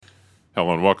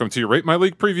Hello and welcome to your Rate My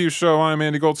League preview show. I'm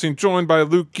Andy Goldstein, joined by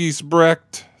Luke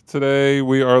Giesbrecht. Today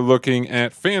we are looking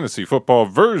at Fantasy Football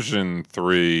version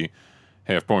 3,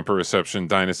 half point per reception,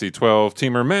 Dynasty 12.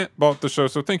 Teamer Matt bought the show,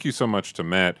 so thank you so much to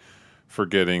Matt for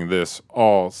getting this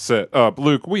all set up.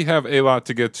 Luke, we have a lot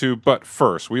to get to, but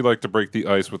first, we like to break the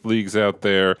ice with leagues out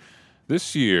there.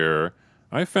 This year,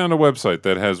 I found a website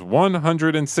that has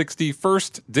 160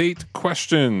 first date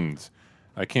questions.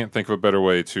 I can't think of a better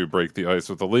way to break the ice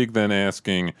with the league than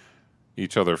asking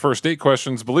each other first date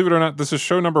questions. Believe it or not, this is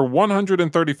show number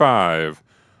 135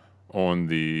 on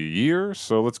the year.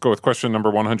 So let's go with question number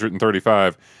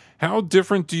 135. How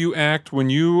different do you act when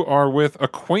you are with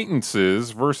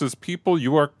acquaintances versus people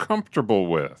you are comfortable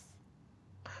with?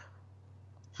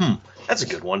 That's a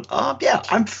good one.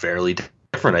 I'm fairly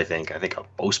different, I think. I think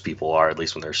most people are, at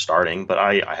least when they're starting, but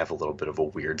I have a little bit of a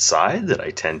weird side that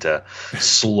I tend to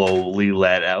slowly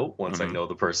let out once I know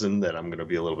the person that I'm going to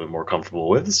be a little bit more comfortable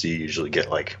with. So you usually get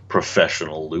like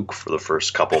professional Luke for the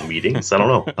first couple meetings. I don't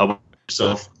know. How about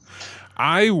yourself?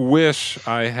 I wish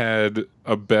I had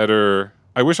a better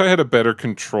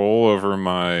control over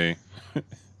my I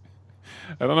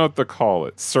don't know what to call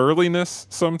it. Surliness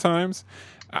sometimes.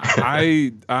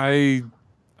 I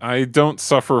don't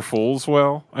suffer fools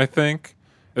well, I think.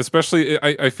 Especially,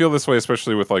 I feel this way,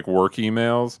 especially with like work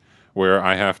emails, where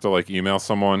I have to like email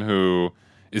someone who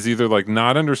is either like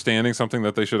not understanding something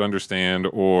that they should understand,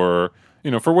 or,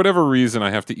 you know, for whatever reason, I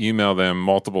have to email them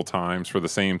multiple times for the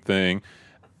same thing.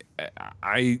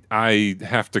 I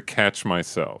have to catch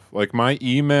myself. Like, my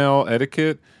email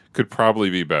etiquette could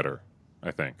probably be better, I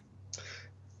think.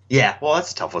 Yeah, well,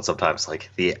 that's a tough one sometimes. Like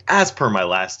as per my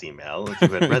last email, if you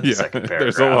had read the second paragraph.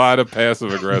 There's a lot of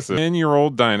passive aggressive.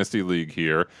 10-year-old Dynasty League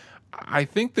here. I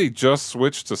think they just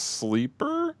switched to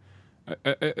Sleeper.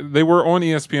 They were on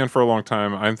ESPN for a long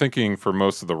time. I'm thinking for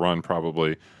most of the run,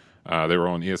 probably. They were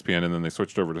on ESPN, and then they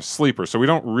switched over to Sleeper. So we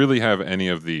don't really have any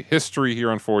of the history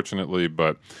here, unfortunately,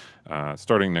 but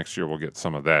starting next year, we'll get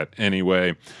some of that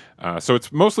anyway. So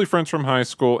it's mostly friends from high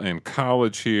school and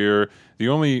college here. The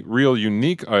only real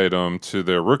unique item to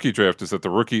their rookie draft is that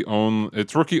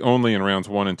it's rookie only in rounds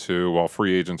 1 and 2, while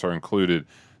free agents are included.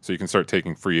 So you can start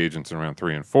taking free agents in round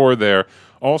 3 and 4 there.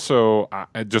 Also,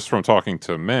 just from talking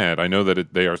to Matt, I know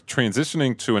that they are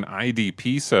transitioning to an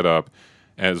IDP setup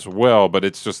as well, but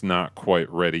it's just not quite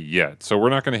ready yet. So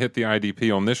we're not going to hit the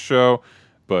IDP on this show,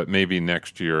 but maybe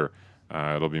next year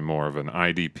it'll be more of an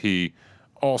IDP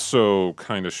also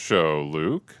kind of show,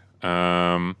 Luke.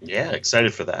 Yeah,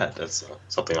 excited for that. That's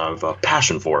something I have a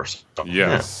passion for. So,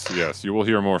 yes. You will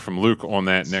hear more from Luke on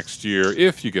that next year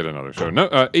if you get another show.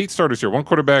 No, 8 starters here: 1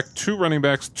 quarterback, 2 running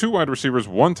backs, 2 wide receivers,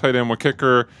 1 tight end, 1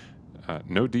 kicker,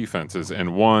 no defenses,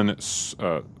 and 1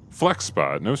 flex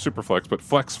spot. No super flex, but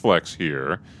flex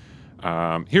here.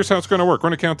 Here's how it's going to work. We're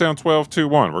going to count down 12, 2,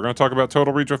 1. We're going to talk about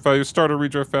total redraft value, starter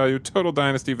redraft value, total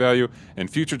dynasty value, and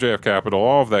future draft capital.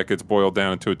 All of that gets boiled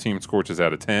down into a team scorches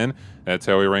out of 10. That's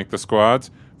how we rank the squads.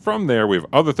 From there, we have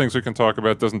other things we can talk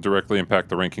about. Doesn't directly impact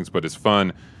the rankings, but is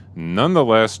fun.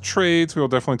 Nonetheless, trades. We'll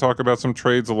definitely talk about some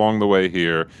trades along the way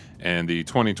here. And the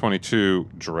 2022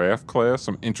 draft class.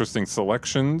 Some interesting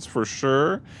selections for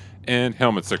sure. And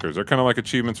helmet stickers. They're kind of like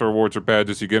achievements or awards or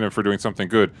badges. You get them for doing something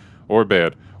good or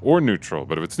bad or neutral.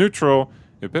 But if it's neutral,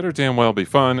 it better damn well be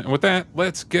fun. And with that,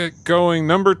 let's get going.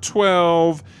 Number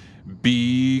 12,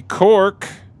 B. Cork.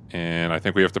 And I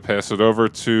think we have to pass it over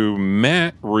to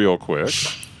Matt real quick.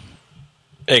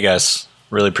 Hey, guys.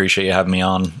 Really appreciate you having me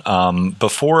on.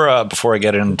 Before I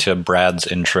get into Brad's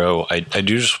intro, I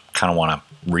do just kind of want to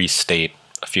restate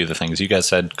a few of the things you guys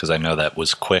said, because I know that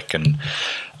was quick, and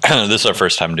this is our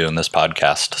first time doing this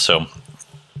podcast. So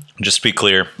just to be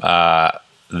clear,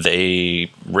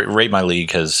 they Rate My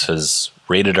League has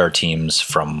rated our teams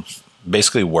from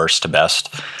basically worst to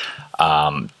best.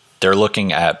 They're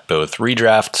looking at both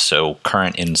redraft, so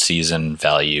current in-season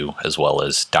value, as well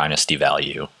as dynasty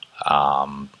value.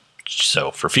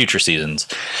 So for future seasons,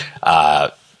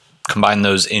 combine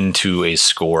those into a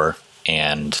score,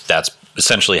 and that's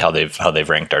essentially how they've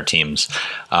ranked our teams.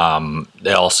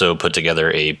 They also put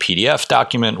together a PDF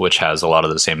document which has a lot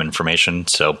of the same information.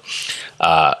 So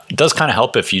it does kind of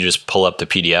help if you just pull up the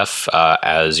PDF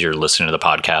as you're listening to the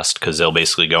podcast, because they'll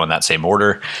basically go in that same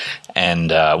order, and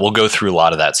we'll go through a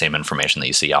lot of that same information that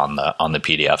you see on the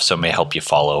PDF. So it may help you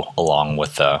follow along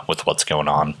with what's going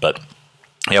on. But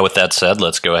yeah, with that said,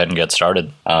 let's go ahead and get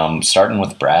started. Starting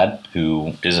with Brad,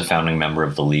 who is a founding member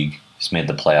of the league. He's made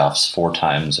the playoffs 4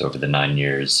 times over the 9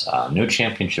 years. No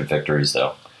championship victories,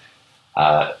 though.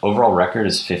 Overall record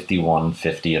is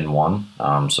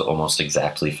 51-50-1, so almost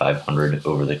exactly 500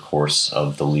 over the course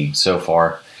of the league so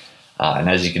far.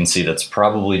 And as you can see, that's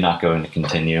probably not going to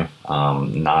continue.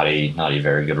 Not a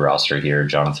very good roster here.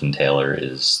 Jonathan Taylor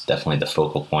is definitely the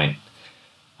focal point.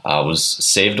 Was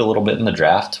saved a little bit in the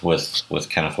draft with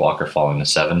Kenneth Walker falling to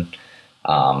 7.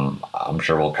 I'm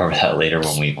sure we'll cover that later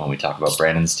when we talk about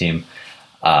Brandon's team.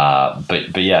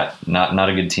 But yeah, not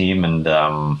a good team, and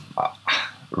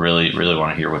really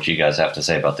want to hear what you guys have to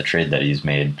say about the trade that he's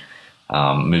made,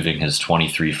 moving his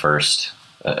 23 first.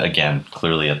 Again,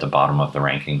 clearly at the bottom of the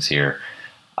rankings here.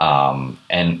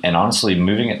 And honestly,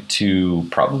 moving it to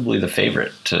probably the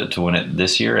favorite to win it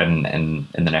this year and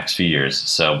in the next few years.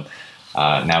 So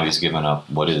now he's given up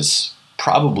what is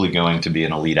probably going to be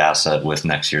an elite asset with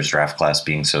next year's draft class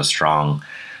being so strong.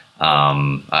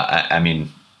 I mean,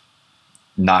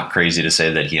 not crazy to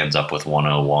say that he ends up with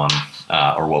 101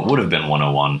 or what would have been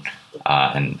 101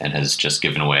 and has just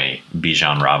given away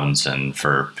Bijan Robinson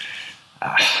for...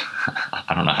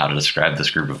 I don't know how to describe this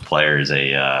group of players.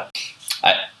 I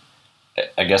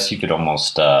guess you could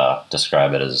almost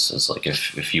describe it as like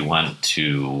if you went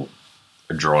to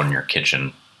a drawer in your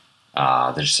kitchen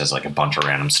that just has like a bunch of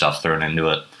random stuff thrown into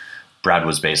it. Brad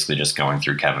was basically just going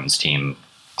through Kevin's team,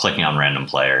 clicking on random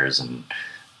players and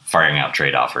firing out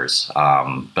trade offers.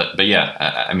 But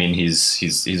yeah, I mean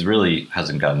he's really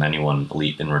hasn't gotten anyone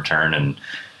elite in return, and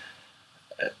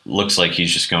looks like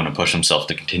he's just going to push himself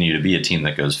to continue to be a team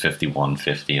that goes 51,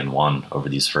 50, and 1 over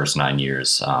these first 9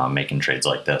 years, making trades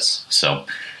like this. So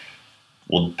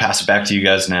we'll pass it back to you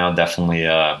guys now. Definitely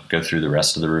go through the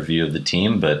rest of the review of the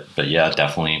team, but yeah,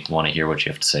 definitely want to hear what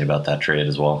you have to say about that trade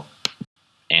as well.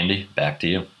 Andy, back to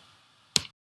you.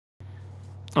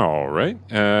 All right.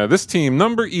 This team,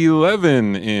 number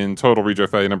 11 in total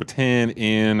redraft value, number 10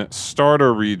 in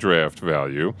starter redraft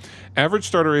value. Average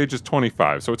starter age is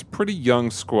 25, so it's a pretty young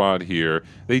squad here.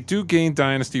 They do gain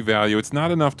dynasty value. It's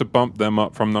not enough to bump them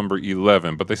up from number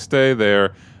 11, but they stay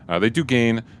there. They do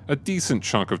gain a decent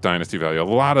chunk of dynasty value. A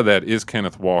lot of that is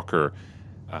Kenneth Walker.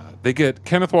 They get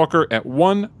Kenneth Walker at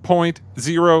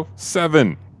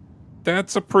 1.07.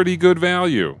 That's a pretty good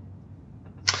value.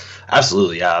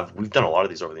 Absolutely, yeah. We've done a lot of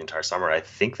these over the entire summer. I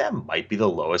think that might be the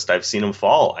lowest I've seen him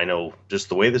fall. I know just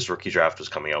the way this rookie draft was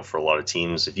coming out for a lot of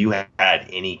teams, if you had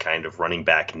any kind of running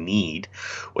back need,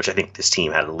 which I think this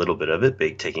team had a little bit of it,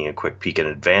 Big taking a quick peek in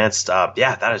advance,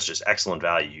 yeah, that is just excellent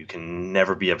value. You can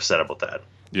never be upset about that.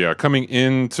 Yeah, coming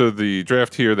into the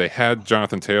draft here, they had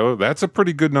Jonathan Taylor. That's a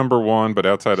pretty good number 1, but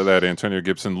outside of that, Antonio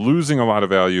Gibson losing a lot of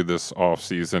value this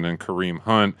offseason, and Kareem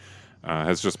Hunt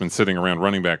has just been sitting around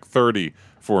running back 30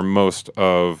 for most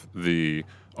of the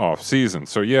offseason.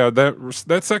 So yeah,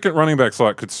 that second running back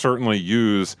slot could certainly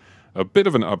use a bit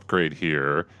of an upgrade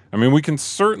here. I mean, we can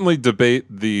certainly debate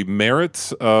the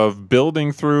merits of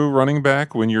building through running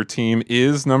back when your team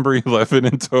is number 11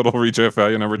 in total redraft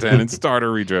value, number 10 in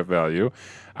starter redraft value.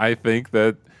 I think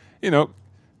that,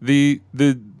 the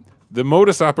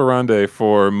modus operandi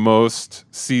for most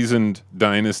seasoned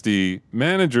dynasty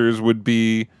managers would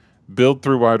be build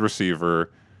through wide receiver,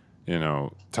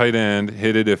 tight end,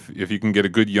 hit it if you can get a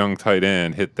good young tight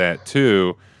end, hit that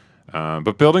too.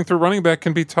 But building through running back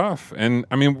can be tough. And,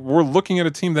 I mean, we're looking at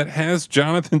a team that has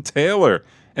Jonathan Taylor,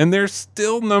 and they're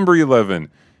still number 11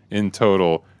 in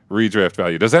total redraft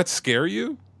value. Does that scare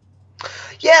you?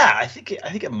 Yeah, I think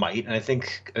it might. And I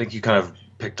think you kind of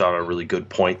picked on a really good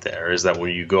point there, is that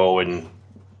when you go and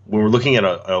when we're looking at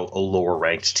a lower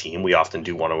ranked team, we often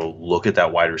do want to look at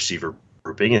that wide receiver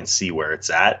grouping and see where it's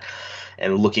at.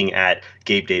 And looking at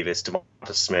Gabe Davis,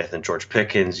 DeMonta Smith, and George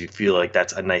Pickens, you feel like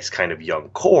that's a nice kind of young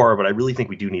core. But I really think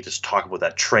we do need to talk about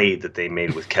that trade that they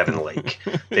made with Kevin Lake.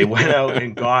 They went out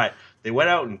and got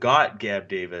Gabe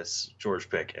Davis, George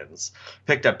Pickens,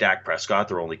 picked up Dak Prescott,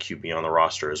 their only QB on the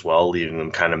roster as well, leaving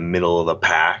them kind of middle of the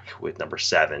pack with number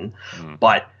 7.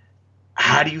 But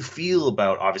how do you feel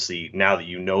about, obviously, now that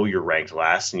you know you're ranked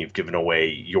last and you've given away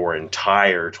your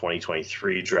entire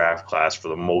 2023 draft class for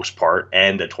the most part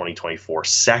and a 2024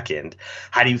 second,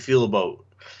 how do you feel about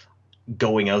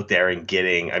going out there and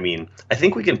getting, I mean, I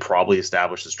think we can probably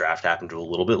establish this draft happened a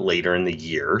little bit later in the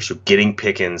year, so getting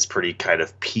Pickens pretty kind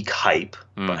of peak hype,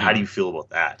 but how do you feel about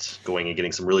that, going and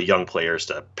getting some really young players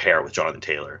to pair with Jonathan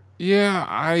Taylor? Yeah,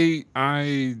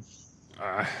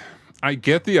 I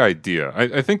get the idea.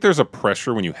 I think there's a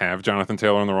pressure when you have Jonathan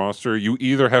Taylor on the roster. You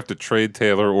either have to trade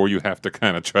Taylor or you have to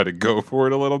kind of try to go for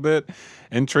it a little bit.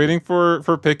 And trading for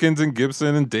Pickens and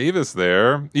Gibson and Davis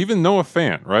there, even Noah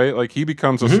Fant, right? Like, he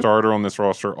becomes a starter on this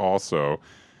roster also.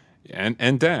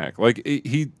 And Dak. Like,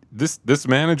 this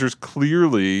manager's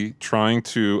clearly trying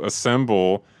to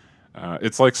assemble.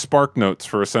 It's like Spark Notes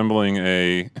for assembling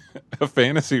a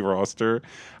fantasy roster.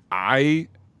 I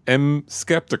am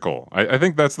skeptical. I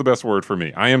think that's the best word for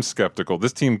me. I am skeptical.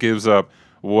 This team gives up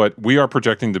what we are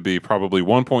projecting to be probably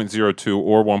 1.02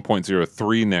 or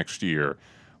 1.03 next year,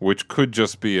 which could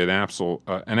just be an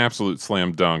absolute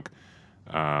slam dunk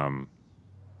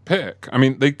pick. I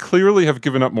mean, they clearly have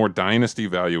given up more dynasty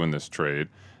value in this trade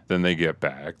than they get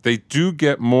back. They do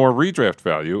get more redraft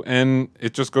value, and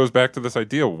it just goes back to this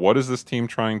idea: what is this team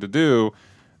trying to do?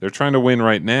 They're trying to win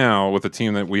right now with a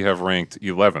team that we have ranked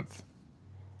 11th.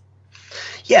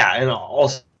 Yeah, and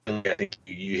also I think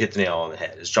you hit the nail on the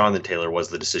head. Is Jonathan Taylor was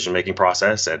the decision-making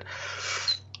process, and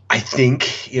I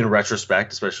think in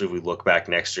retrospect, especially if we look back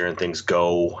next year and things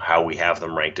go how we have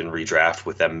them ranked in redraft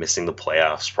with them missing the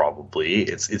playoffs, probably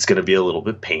it's going to be a little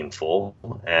bit painful.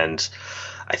 And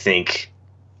I think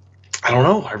I don't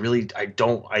know.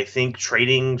 I think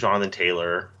trading Jonathan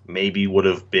Taylor maybe would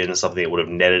have been something that would have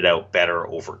netted out better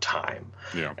over time.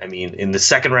 Yeah. I mean, in the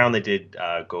second round, they did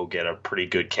go get a pretty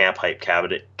good camp hype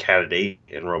candidate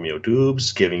in Romeo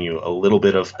Dubes, giving you a little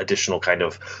bit of additional kind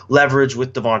of leverage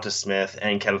with Devonta Smith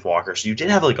and Kenneth Walker. So you did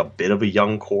have like a bit of a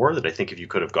young core that I think if you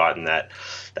could have gotten that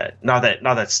not that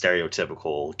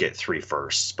stereotypical get 3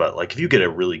 firsts, but like if you get a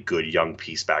really good young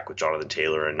piece back with Jonathan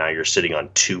Taylor, and now you're sitting on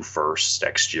 2 firsts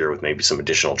next year with maybe some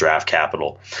additional draft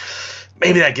capital,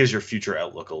 maybe that gives your future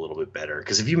outlook a little bit better.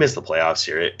 Because if you miss the playoffs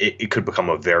here, it could become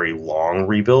a very long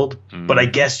rebuild. But I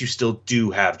guess you still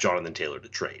do have Jonathan Taylor to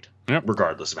trade,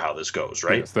 regardless of how this goes,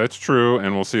 right? Yes, that's true.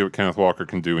 And we'll see what Kenneth Walker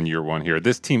can do in year 1 here.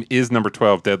 This team is number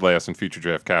 12, dead last in future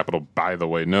draft capital, by the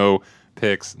way. No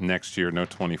picks next year, no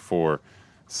 24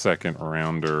 second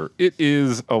rounder. It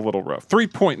is a little rough.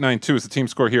 3.92 is the team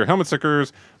score here. Helmet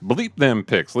stickers, bleep them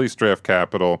picks, least draft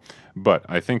capital. But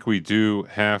I think we do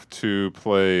have to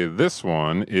play this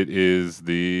one. It is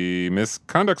the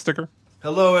misconduct sticker.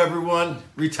 Hello, everyone.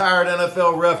 Retired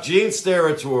NFL ref Gene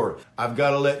Steratore. I've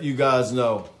got to let you guys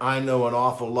know, I know an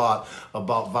awful lot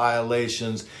about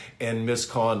violations and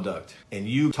misconduct. And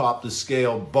you topped the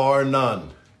scale bar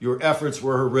none. Your efforts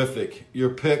were horrific. Your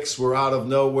picks were out of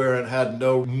nowhere and had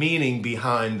no meaning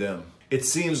behind them. It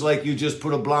seems like you just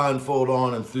put a blindfold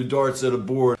on and threw darts at a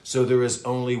board, so there is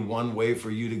only one way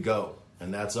for you to go,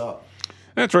 and that's up.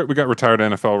 That's right. We got retired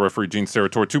NFL referee Gene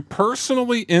Steratore to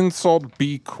personally insult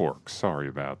B. Cork. Sorry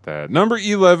about that. Number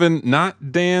 11,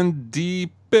 not Dan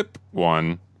D. Bip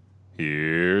 1.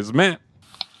 Here's Matt.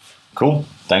 Cool.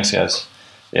 Thanks, guys.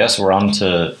 Yes, we're on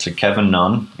to Kevin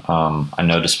Nunn. I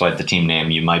know despite the team name,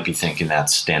 you might be thinking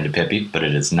that's Dan DePippi, but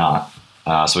it is not.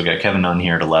 So we got Kevin Nunn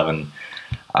here at 11.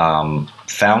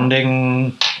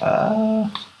 Founding,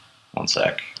 one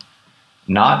sec.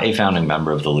 Not a founding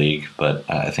member of the league, but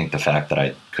I think the fact that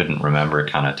I couldn't remember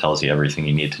kind of tells you everything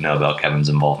you need to know about Kevin's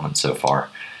involvement so far.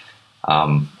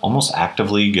 Almost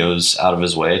actively goes out of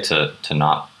his way to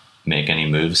not make any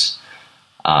moves.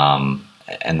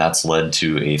 And that's led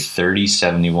to a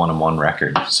 30-71-1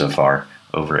 record so far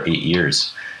over 8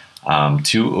 years.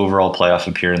 2 overall playoff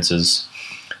appearances.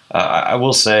 I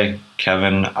will say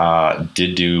Kevin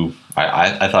did do.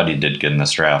 I thought he did good in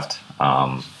this draft.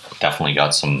 Definitely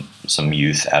got some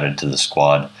youth added to the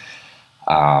squad.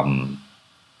 And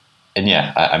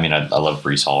yeah, I mean, I love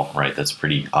Breece Hall, right? That's a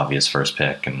pretty obvious first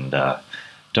pick, and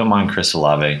don't mind Chris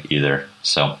Olave either.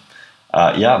 So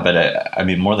yeah, but I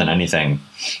mean, more than anything,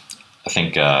 I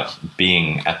think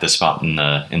being at this spot in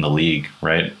the league,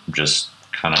 right, just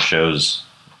kind of shows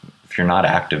if you're not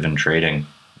active in trading,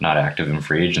 not active in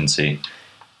free agency,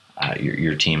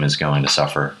 your team is going to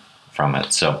suffer from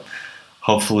it. So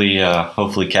hopefully,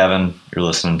 Kevin, you're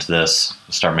listening to this,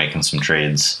 start making some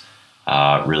trades,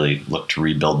 really look to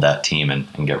rebuild that team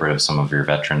and get rid of some of your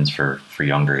veterans for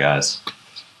younger guys.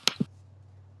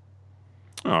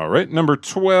 All right, number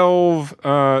 12,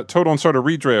 total and starter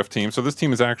redraft team. So this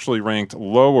team is actually ranked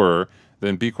lower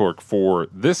than B Cork for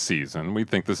this season. We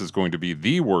think this is going to be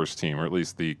the worst team, or at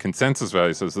least the consensus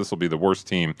value says this will be the worst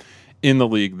team in the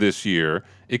league this year.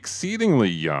 Exceedingly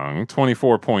young,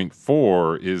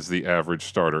 24.4 is the average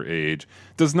starter age.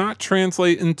 Does not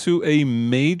translate into a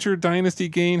major dynasty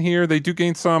gain here. They do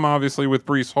gain some, obviously, with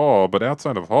Breece Hall, but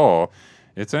outside of Hall,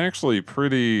 it's actually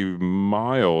pretty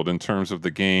mild in terms of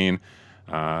the gain.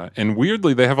 And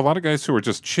weirdly, they have a lot of guys who are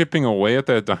just chipping away at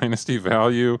that dynasty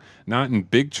value, not in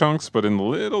big chunks, but in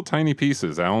little tiny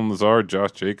pieces. Alan Lazard,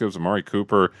 Josh Jacobs, Amari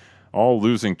Cooper, all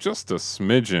losing just a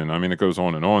smidgen. I mean, it goes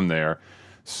on and on there.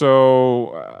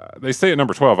 So they stay at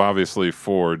number 12, obviously,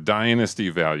 for dynasty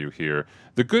value here.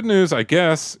 The good news, I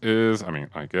guess,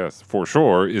 for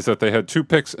sure, is that they had 2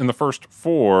 picks in the first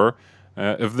 4.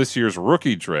 of this year's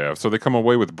rookie draft. So they come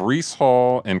away with Breece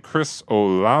Hall and Chris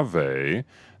Olave.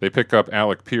 They pick up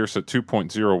Alec Pierce at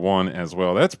 2.01 as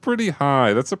well. That's pretty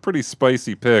high. That's a pretty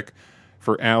spicy pick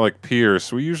for Alec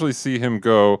Pierce. We usually see him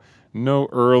go no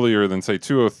earlier than, say,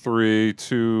 203,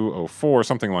 204,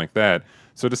 something like that.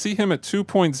 So to see him at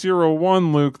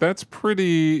 2.01, Luke, that's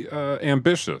pretty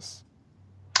ambitious.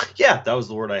 Yeah, that was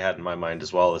the word I had in my mind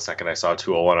as well. The second I saw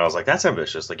 201, I was like, that's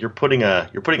ambitious. Like you're putting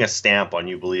a stamp on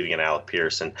you believing in Alec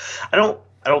Pierce. And I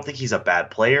don't think he's a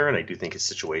bad player, and I do think his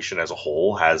situation as a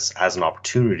whole has an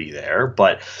opportunity there.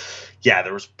 But yeah,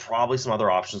 there was probably some other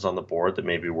options on the board that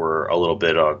maybe were a little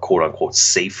bit quote unquote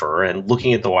safer. And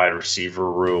looking at the wide receiver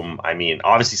room, I mean,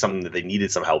 obviously something that they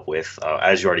needed some help with,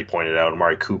 as you already pointed out.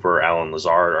 Amari Cooper, Alan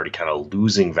Lazard already kind of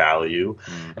losing value.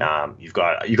 Mm-hmm. You've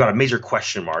got a major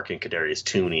question mark in Kadarius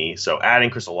Toney. So adding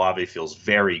Chris Olave feels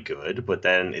very good, but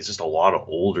then it's just a lot of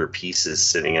older pieces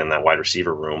sitting in that wide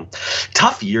receiver room.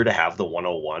 Tough year to have the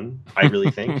 101, I really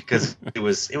think, because it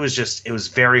was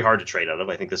very hard to trade out of.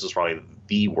 I think this was probably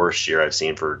the worst year I've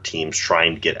seen for teams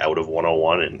trying to get out of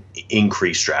 101 and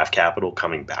increase draft capital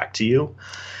coming back to you.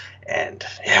 And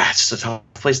yeah, it's just a tough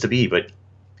place to be. But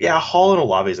yeah, Hall and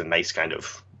Olave is a nice kind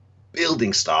of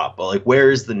building stop. But like,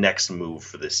 where is the next move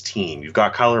for this team? You've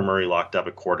got Kyler Murray locked up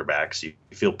at quarterback, so you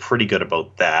feel pretty good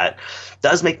about that.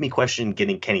 Does make me question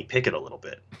getting Kenny Pickett a little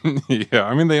bit. Yeah,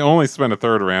 I mean, they only spent a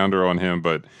third rounder on him,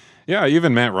 but yeah,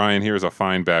 even Matt Ryan here is a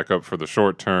fine backup for the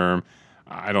short term.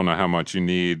 I don't know how much you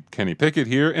need Kenny Pickett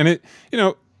here. And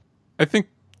I think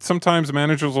sometimes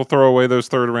managers will throw away those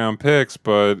third round picks,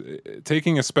 but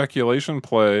taking a speculation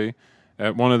play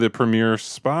at one of the premier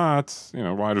spots,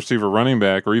 wide receiver, running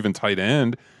back, or even tight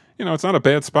end, it's not a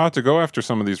bad spot to go after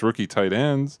some of these rookie tight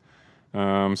ends.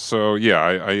 So yeah,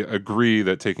 I agree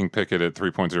that taking Pickett at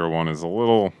 3.01 is a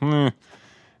little,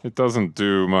 it doesn't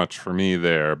do much for me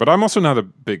there. But I'm also not a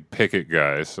big Pickett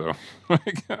guy, so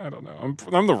I don't know.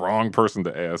 I'm the wrong person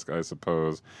to ask, I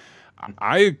suppose.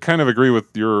 I kind of agree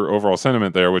with your overall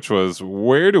sentiment there, which was,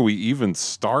 where do we even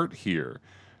start here?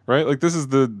 Right? Like, this is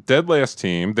the dead last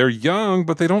team. They're young,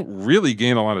 but they don't really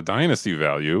gain a lot of dynasty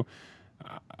value.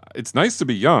 It's nice to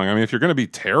be young. I mean, if you're going to be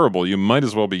terrible, you might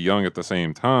as well be young at the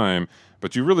same time.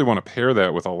 But you really want to pair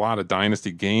that with a lot of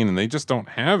dynasty gain, and they just don't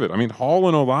have it. I mean, Hall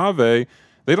and Olave,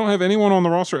 they don't have anyone on the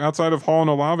roster outside of Hall and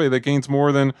Olave that gains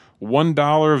more than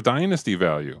 $1 of dynasty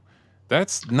value.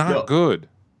 That's not good.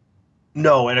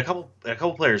 No, and a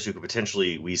couple players who could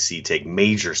potentially we see take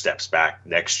major steps back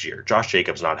next year. Josh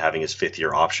Jacobs not having his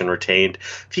 5th-year option retained.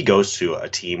 If he goes to a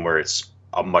team where it's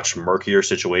a much murkier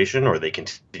situation, or they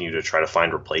continue to try to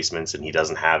find replacements and he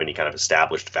doesn't have any kind of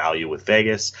established value with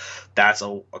Vegas, that's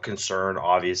a concern,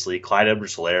 obviously. Clyde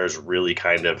Edwards-Helaire is really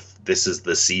kind of, this is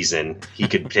the season. He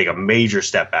could take a major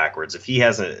step backwards. If he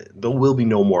hasn't, there will be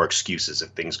no more excuses if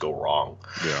things go wrong.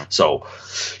 Yeah. So,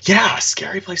 yeah,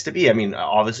 scary place to be. I mean,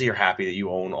 obviously you're happy that you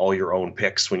own all your own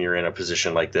picks when you're in a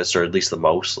position like this, or at least the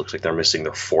most. Looks like they're missing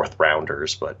their 4th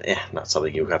rounders, but not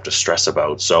something you have to stress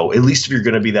about. So at least if you're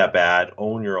going to be that bad,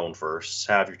 own your own firsts,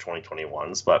 have your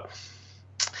 2021s. But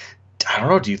I don't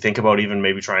know, do you think about even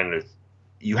maybe trying to,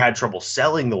 you had trouble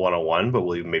selling the 101, but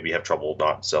will you maybe have trouble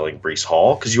not selling Breece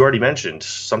Hall? Because you already mentioned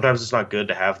sometimes it's not good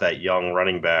to have that young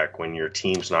running back when your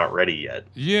team's not ready yet.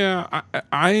 Yeah,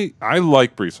 I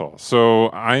like Breece Hall, so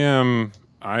I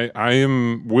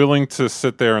am willing to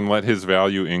sit there and let his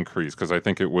value increase, because I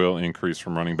think it will increase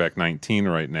from running back 19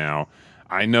 right now.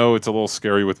 I know it's a little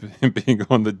scary with him being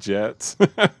on the Jets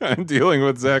and dealing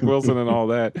with Zach Wilson and all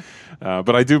that,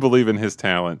 but I do believe in his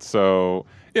talent. So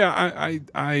yeah,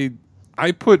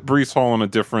 I put Breece Hall on a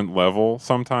different level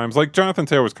sometimes. Like Jonathan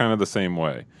Taylor was kind of the same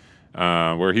way,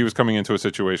 where he was coming into a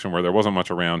situation where there wasn't much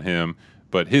around him,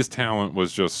 but his talent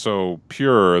was just so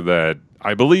pure that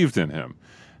I believed in him.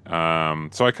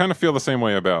 So I kind of feel the same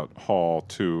way about Hall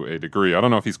to a degree. I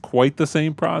don't know if he's quite the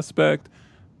same prospect,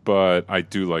 but I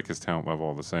do like his talent level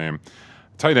all the same.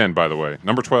 Tight end, by the way,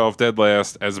 number 12, dead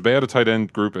last. As bad a tight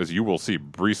end group as you will see.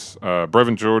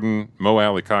 Brevin Jordan, Mo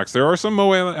Alley Cox. There are some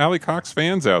Mo Alley Cox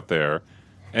fans out there,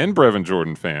 and Brevin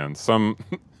Jordan fans.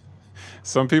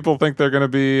 Some people think they're going to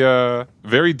be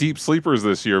very deep sleepers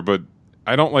this year, but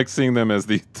I don't like seeing them as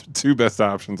the 2 best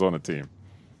options on a team.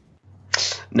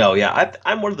 No, yeah,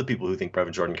 I'm one of the people who think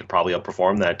Brevin Jordan could probably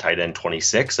outperform that tight end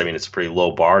 26. I mean, it's a pretty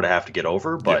low bar to have to get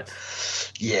over, but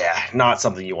yeah, not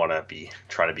something you want to be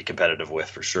trying to be competitive with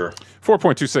for sure.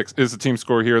 4.26 is the team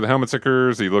score here. The helmet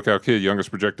stickers, the lookout kid, youngest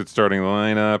projected starting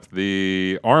lineup,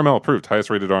 the RML approved, highest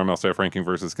rated RML staff ranking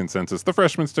versus consensus, the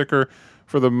freshman sticker tied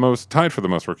for the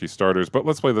most rookie starters. But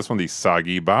let's play this one, the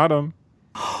soggy bottom.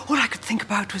 All I could think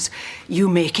about was you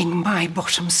making my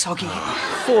bottom soggy.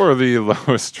 For the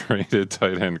lowest rated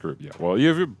tight end group. Yeah, well,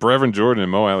 you have Brevin Jordan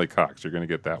and Mo Alley Cox. You're going to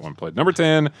get that one played. Number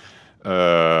 10,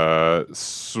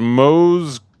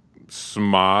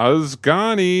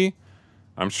 Smazgani.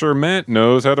 I'm sure Matt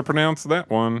knows how to pronounce that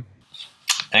one.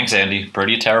 Thanks, Andy.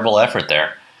 Pretty terrible effort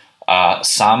there.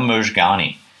 Sam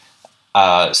Mojgani.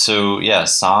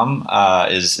 Sam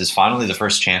is finally the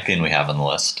first champion we have on the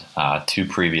list. 2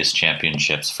 previous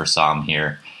championships for Sam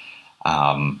here.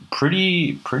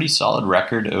 Pretty solid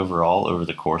record overall over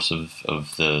the course of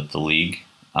the league.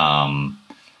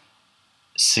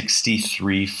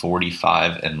 63,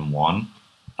 45, and 1.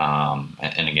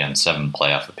 And again, 7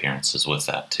 playoff appearances with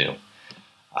that too.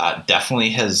 Definitely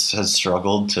has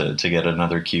struggled to get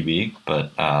another QB,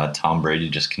 but Tom Brady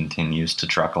just continues to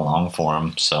truck along for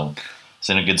him. So it's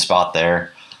in a good spot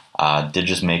there. Did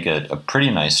just make a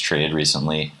pretty nice trade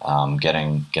recently,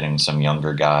 getting some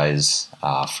younger guys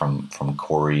from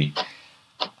Corey,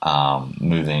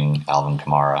 moving Alvin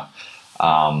Kamara.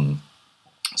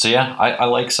 I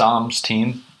like Sam's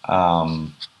team.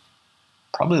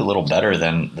 Probably a little better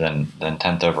than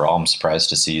 10th overall. I'm surprised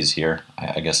to see he's here.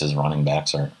 I guess his running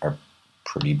backs are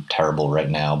pretty terrible right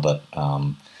now, but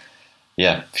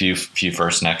few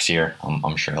first next year.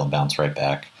 I'm sure he'll bounce right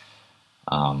back.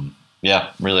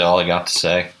 Really all I got to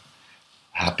say.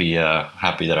 Happy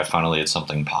that I finally had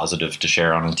something positive to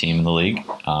share on a team in the league.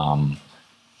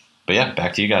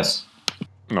 Back to you guys.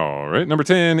 All right, number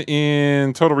 10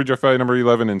 in total redraft value, number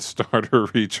 11 in starter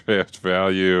redraft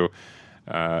value.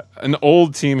 An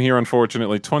old team here,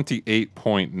 unfortunately.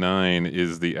 28.9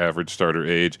 is the average starter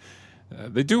age.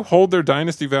 They do hold their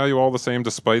dynasty value all the same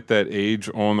despite that age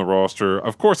on the roster.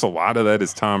 Of course, a lot of that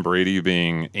is Tom Brady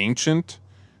being ancient,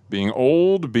 being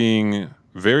old, being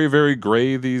very, very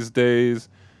gray these days.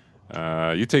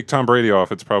 You take Tom Brady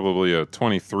off, it's probably a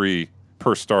 23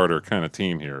 per starter kind of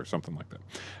team here or something like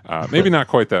that. Maybe not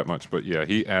quite that much, but yeah,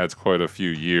 he adds quite a few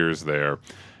years there.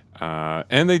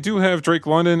 And they do have Drake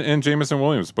London and Jamison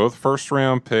Williams, both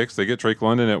first-round picks. They get Drake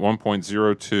London at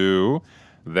 1.02.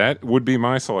 That would be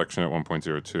my selection at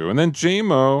 1.02. And then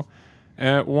J-Mo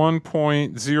at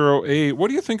 1.08. What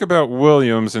do you think about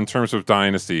Williams in terms of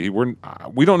dynasty?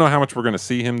 We don't know how much we're going to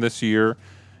see him this year.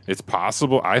 It's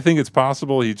possible. I think it's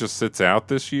possible he just sits out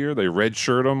this year. They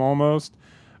redshirt him almost.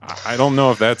 I don't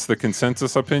know if that's the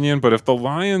consensus opinion, but if the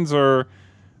Lions are...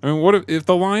 what if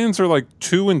the Lions are like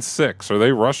 2-6? Are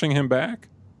they rushing him back?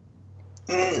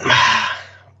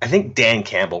 I think Dan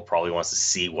Campbell probably wants to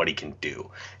see what he can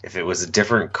do. If it was a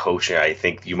different coach, I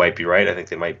think you might be right. I think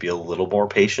they might be a little more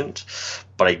patient.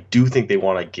 But I do think they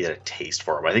want to get a taste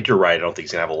for him. I think you're right. I don't think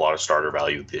he's going to have a lot of starter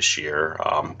value this year.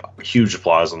 Huge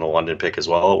applause on the London pick as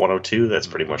well at 102. That's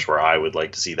pretty much where I would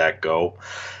like to see that go.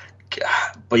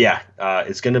 But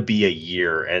it's going to be a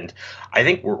year, and I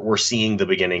think we're seeing the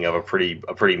beginning of a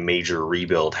pretty major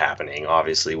rebuild happening.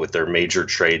 Obviously, with their major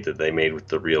trade that they made with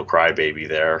the real crybaby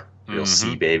there, real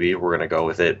C baby, we're going to go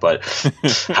with it. But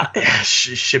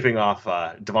shipping off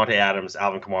Devontae Adams,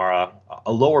 Alvin Kamara,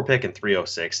 a lower pick in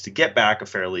 306 to get back a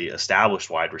fairly established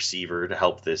wide receiver to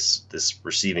help this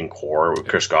receiving core with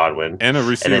Chris Godwin and a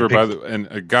receiver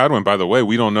Godwin. By the way,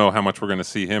 we don't know how much we're going to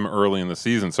see him early in the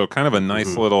season, so kind of a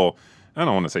nice little. I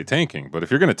don't want to say tanking, but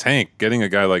if you're going to tank, getting a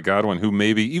guy like Godwin, who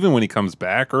maybe even when he comes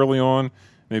back early on,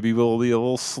 maybe will be a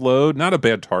little slowed, not a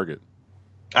bad target.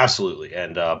 Absolutely,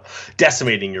 and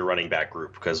decimating your running back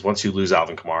group, because once you lose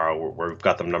Alvin Kamara, we've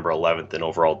got them number 11th in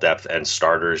overall depth and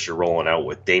starters. You're rolling out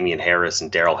with Damian Harris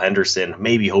and Darrell Henderson,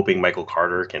 maybe hoping Michael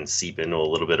Carter can seep into a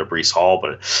little bit of Breece Hall,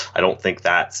 but I don't think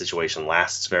that situation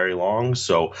lasts very long.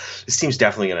 So this team's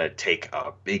definitely going to take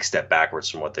a big step backwards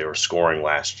from what they were scoring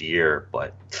last year.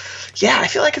 But yeah, I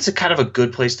feel like it's a kind of a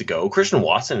good place to go. Christian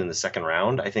Watson in the second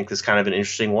round, I think, is kind of an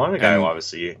interesting one. A guy who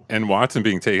obviously... And Watson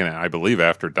being taken, I believe,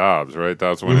 after Dobbs, right?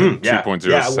 Dobbs went in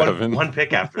 2.07. One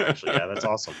pick after, actually. Yeah, that's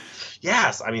awesome.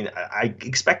 Yes, I mean, I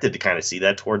expected to kind of see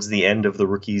that towards the end of the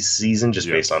rookie season, just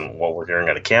based on what we're hearing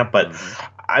out of camp. But,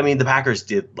 I mean, the Packers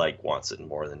did like Watson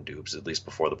more than Dubes, at least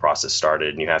before the process started.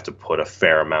 And you have to put a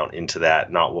fair amount into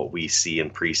that, not what we see in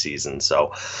preseason.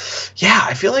 So, yeah,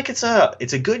 I feel like it's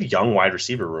a good young wide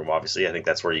receiver room, obviously. I think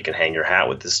that's where you can hang your hat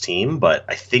with this team. But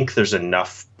I think there's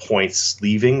enough points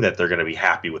leaving that they're going to be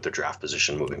happy with their draft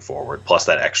position moving forward. Plus,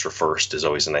 that extra first is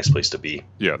always a nice place to be.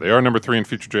 Yeah, they are number 3 in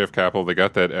future draft capital. They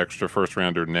got that extra first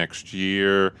rounder next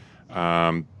year.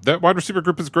 That wide receiver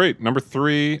group is great. Number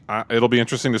 3, it'll be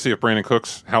interesting to see if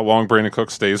how long Brandon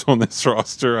Cooks stays on this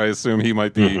roster. I assume he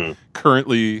might be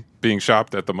currently being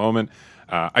shopped at the moment.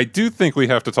 I do think we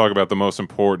have to talk about the most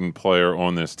important player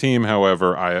on this team.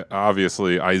 However,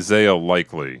 obviously Isaiah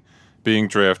Likely being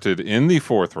drafted in the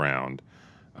 4th round.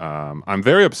 I'm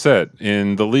very upset.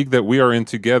 In the league that we are in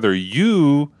together,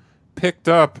 you picked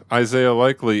up Isaiah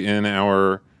Likely in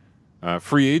our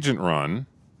free agent run.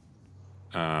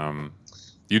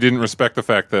 You didn't respect the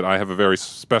fact that I have a very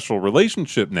special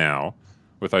relationship now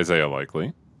with Isaiah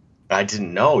Likely. I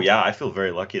didn't know. Yeah, I feel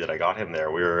very lucky that I got him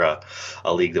there. We were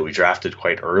a league that we drafted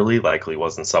quite early. Likely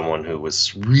wasn't someone who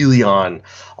was really on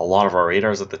a lot of our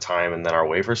radars at the time, and then our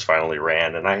waivers finally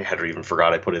ran, and I had even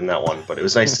forgot I put in that one. But it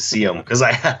was nice to see him because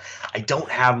I don't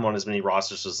have him on as many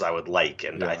rosters as I would like,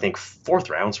 and I think 4th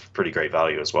round's pretty great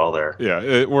value as well there. Yeah,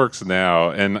 it works now,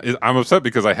 and I'm upset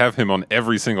because I have him on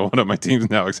every single one of my teams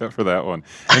now except for that one.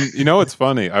 And you know, it's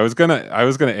funny. I was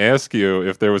gonna ask you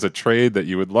if there was a trade that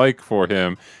you would like for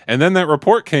him. And then that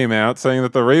report came out saying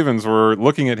that the Ravens were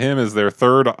looking at him as their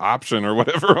 3rd option or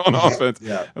whatever on offense.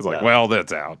 I was like, well,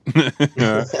 that's out.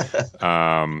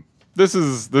 This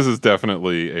is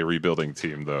definitely a rebuilding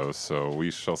team, though, so we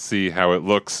shall see how it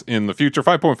looks in the future.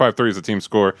 5.53 is a team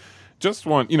score. Just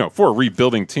one, for a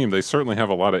rebuilding team, they certainly have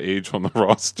a lot of age on the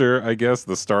roster, I guess.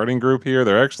 The starting group here,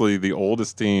 they're actually the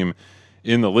oldest team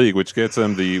in the league, which gets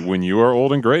them the "When You Are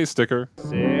Old and Gray" sticker.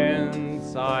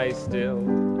 Since I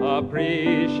still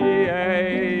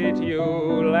appreciate you,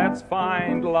 let's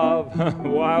find love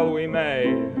while we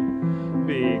may,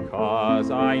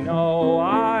 because I know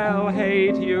I'll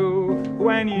hate you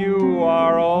when you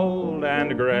are old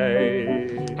and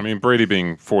gray. I mean, Brady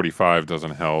being 45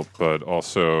 doesn't help, but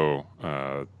also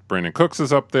Brandon Cooks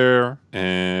is up there,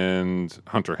 and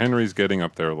Hunter Henry's getting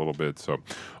up there a little bit. So,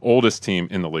 oldest team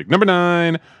in the league. Number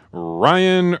 9,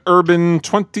 Ryan Urban,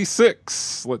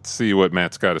 26. Let's see what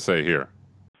Matt's got to say here.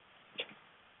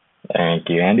 Thank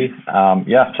you, Andy.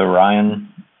 So Ryan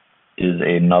is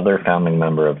another founding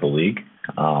member of the league.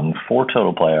 4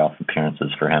 total playoff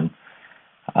appearances for him.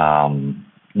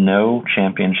 No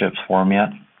championships for him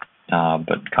yet,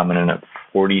 but coming in at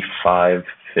 45,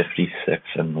 56,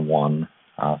 and 1.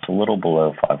 It's a little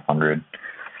below 500.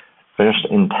 Finished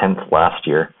in 10th last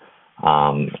year,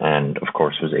 and of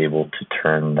course was able to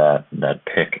turn that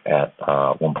pick at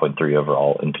 1.3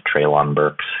 overall into Treylon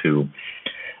Burks, who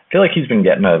I feel like he's been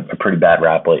getting a pretty bad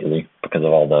rap lately because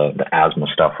of all the asthma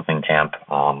stuff within camp.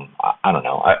 I don't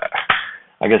know.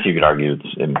 I guess you could argue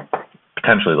it's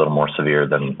potentially a little more severe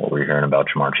than what we were hearing about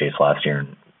Jamar Chase last year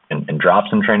in drops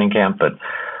in training camp, but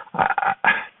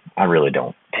I really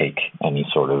don't take any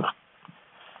sort of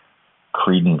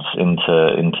credence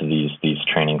into these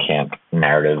training camp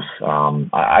narratives.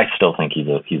 I still think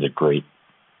he's a great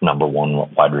number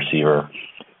 1 wide receiver.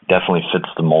 Definitely fits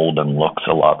the mold and looks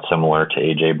a lot similar to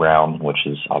A.J. Brown, which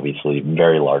is obviously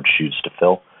very large shoes to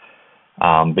fill.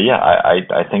 But yeah,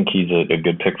 I think he's a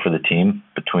good pick for the team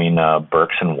between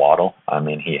Burks and Waddle. I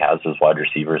mean, he has his wide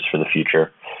receivers for the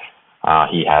future.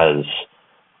 He has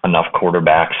enough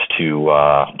quarterbacks to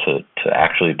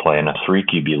actually play in a 3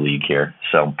 QB league here.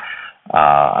 So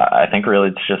I think really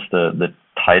it's just the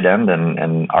tight end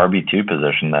and RB2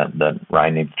 position that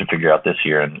Ryan needs to figure out this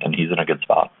year, and he's in a good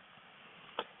spot.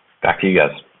 Back to you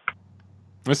guys.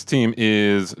 This team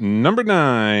is number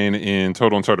 9 in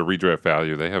total and starter redraft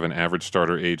value. They have an average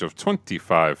starter age of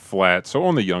 25 flat, so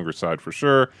on the younger side for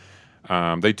sure.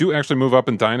 They do actually move up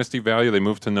in dynasty value. They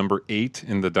move to number 8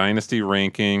 in the dynasty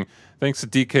ranking, thanks to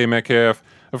DK Metcalf.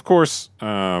 Of course,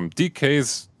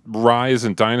 DK's rise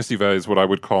in dynasty value is what I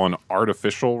would call an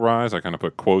artificial rise. I kind of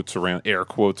put air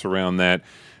quotes around that,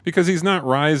 because he's not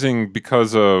rising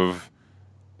because of...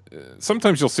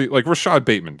 Sometimes you'll see, like Rashad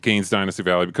Bateman gains dynasty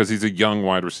value because he's a young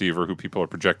wide receiver who people are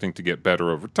projecting to get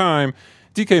better over time.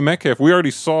 DK Metcalf, we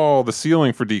already saw the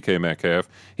ceiling for DK Metcalf.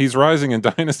 He's rising in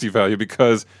dynasty value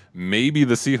because maybe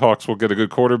the Seahawks will get a good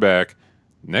quarterback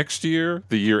next year,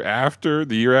 the year after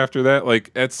that.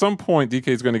 Like, at some point, DK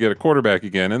is going to get a quarterback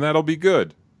again, and that'll be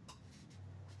good.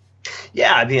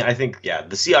 Yeah, I mean, I think, the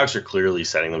Seahawks are clearly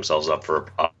setting themselves up for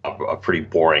a pretty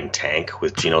boring tank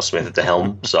with Geno Smith at the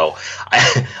helm. So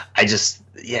I just,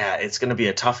 it's going to be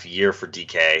a tough year for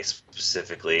DK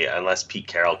specifically, unless Pete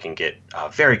Carroll can get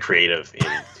very creative in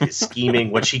his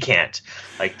scheming, which he can't.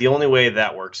 Like, the only way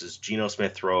that works is Geno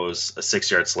Smith throws a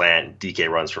 6-yard slant, DK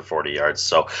runs for 40 yards.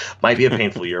 So might be a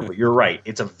painful year, but you're right.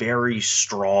 It's a very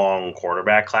strong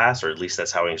quarterback class, or at least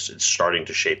that's how it's starting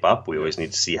to shape up. We always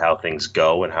need to see how things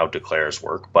go and how declares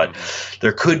work, but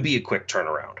there could be a quick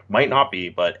turnaround. Might not be,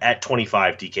 but at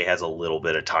 25, DK has a little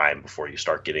bit of time before you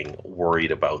start getting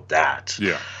worried about that.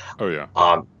 Yeah. Oh, yeah.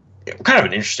 Kind of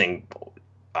an interesting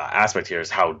aspect here is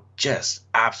how just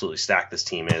absolutely stacked this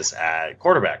team is at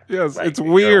quarterback. Yes, like, it's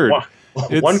weird.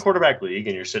 One quarterback league,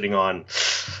 and you're sitting on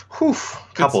a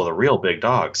couple of the real big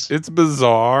dogs. It's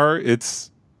bizarre.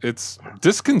 It's it's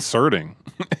disconcerting.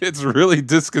 It's really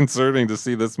disconcerting to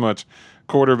see this much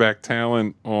quarterback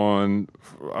talent on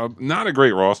not a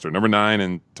great roster. Number 9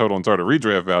 in total and starter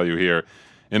redraft value here.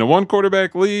 In a one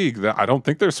quarterback league, I don't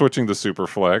think they're switching to super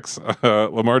flex.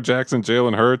 Lamar Jackson,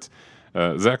 Jalen Hurts,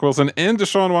 Zach Wilson, and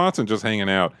Deshaun Watson just hanging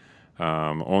out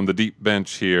on the deep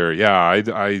bench here. Yeah,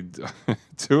 I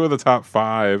 2 of the top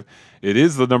 5. It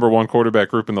is the number 1 quarterback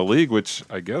group in the league, which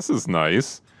I guess is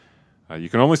nice. You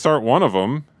can only start one of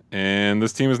them, and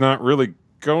this team is not really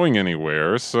going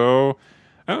anywhere. So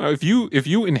I don't know, if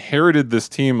you inherited this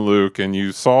team, Luke, and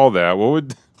you saw that,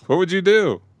 what would you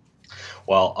do?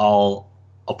 Well,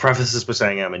 I'll preface this by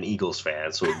saying I'm an Eagles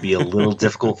fan, so it would be a little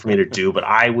difficult for me to do, but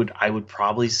I would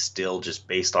probably still, just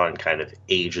based on kind of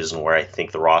ages and where I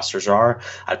think the rosters are,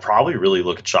 I'd probably really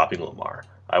look at shopping Lamar.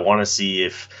 I want to see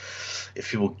if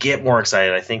people get more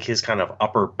excited. I think his kind of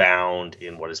upper bound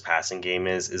in what his passing game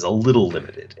is a little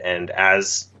limited. And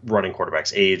as running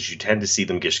quarterbacks age, you tend to see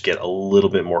them just get a little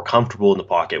bit more comfortable in the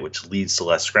pocket, which leads to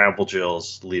less scramble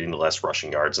drills, leading to less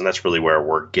rushing yards. And that's really where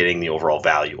we're getting the overall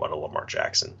value out of Lamar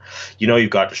Jackson. You've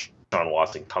got Deshaun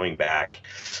Watson coming back.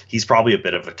 He's probably a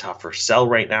bit of a tougher sell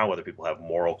right now, whether people have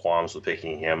moral qualms with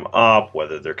picking him up,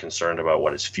 whether they're concerned about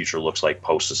what his future looks like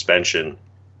post-suspension.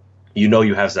 You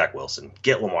have Zach Wilson.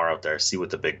 Get Lamar out there, see what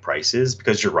the big price is,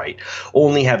 because you're right.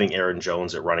 Only having Aaron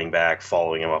Jones at running back,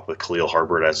 following him up with Khalil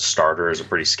Herbert as a starter is a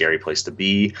pretty scary place to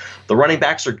be. The running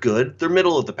backs are good. They're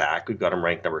middle of the pack. We've got them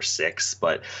ranked number 6,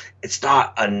 but it's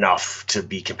not enough to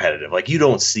be competitive. Like, you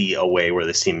don't see a way where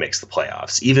this team makes the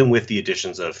playoffs. Even with the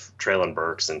additions of Treylon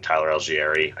Burks and Tyler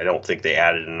Algieri, I don't think they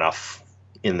added enough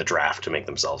in the draft to make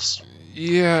themselves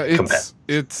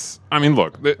competitive. I mean,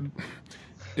 look,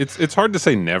 It's hard to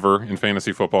say never in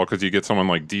fantasy football because you get someone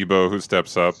like Debo who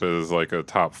steps up as like a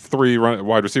top 3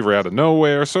 wide receiver out of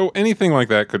nowhere. So anything like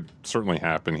that could certainly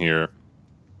happen here.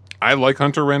 I like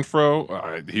Hunter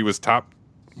Renfrow. He was top.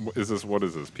 What is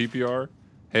this? PPR?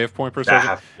 Half point per second?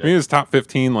 I mean, he was top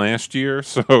 15 last year,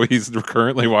 so he's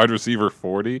currently wide receiver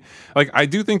 40. Like, I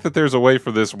do think that there's a way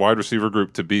for this wide receiver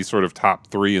group to be sort of top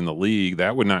 3 in the league.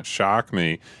 That would not shock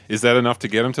me. Is that enough to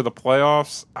get them to the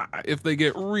playoffs? If they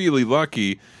get really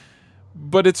lucky.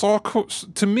 But it's all,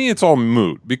 to me, it's all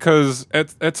moot, because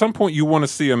at some point you want to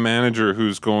see a manager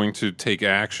who's going to take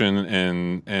action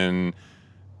and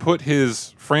put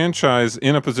his franchise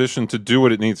in a position to do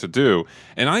what it needs to do.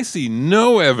 And I see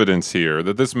no evidence here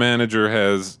that this manager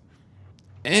has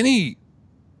any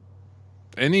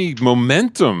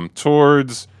momentum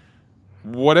towards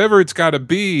whatever it's got to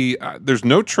be. There's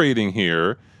no trading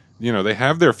here. They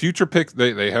have their future picks.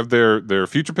 They have their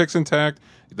future picks intact.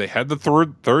 They had the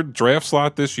third draft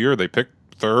slot this year. They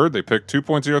picked 3rd. They picked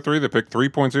 2.03. They picked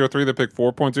 3.03. They picked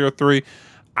 4.03.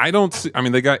 I don't see. I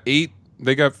mean, they got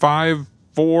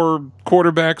 4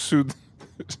 quarterbacks who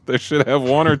they should have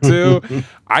 1 or 2.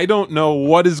 I don't know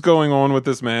what is going on with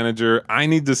this manager. I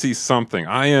need to see something.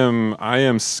 I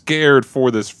am scared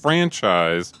for this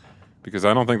franchise because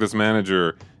I don't think this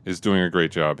manager is doing a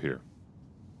great job here.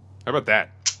 How about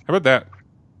that?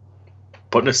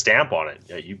 Putting a stamp on it.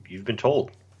 Yeah, you've been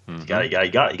told. Mm-hmm. You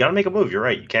got to make a move. You're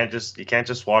right. You can't just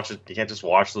watch it. You can't just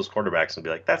watch those quarterbacks and be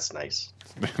like, that's nice.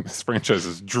 This franchise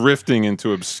is drifting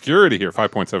into obscurity here.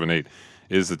 5.78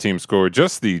 is the team score.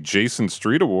 Just the Jason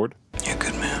Street Award. You're a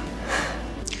good man.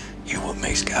 You're what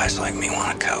makes guys like me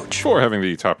want to coach. For having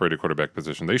the top-rated quarterback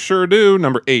position. They sure do.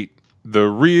 Number 8, the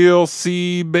real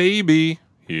C-Baby.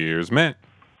 Here's Matt.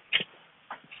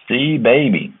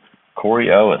 C-Baby. Corey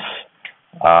Owis.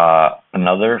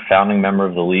 Another founding member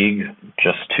of the league.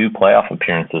 Just 2 playoff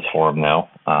appearances for him now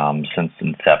since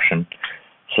inception.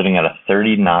 Sitting at a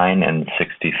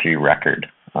 39-63 record.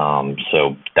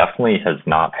 So definitely has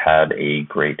not had a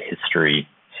great history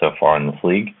so far in this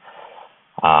league.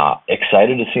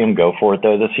 Excited to see him go for it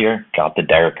though this year. Got the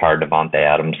Derek Carr, Devontae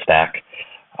Adams stack,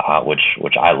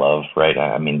 which I love. Right?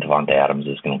 I mean, Devontae Adams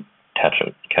is going to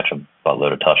catch a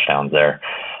buttload of touchdowns there.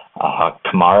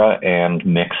 Kamara and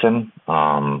Mixon.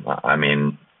 I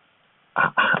mean,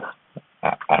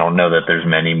 I don't know that there's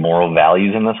many moral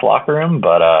values in this locker room,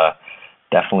 but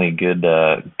definitely good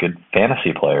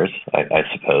fantasy players, I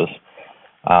suppose.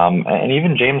 And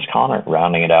even James Conner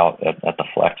rounding it out at the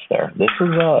flex there. This is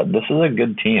a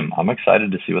good team. I'm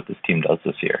excited to see what this team does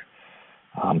this year.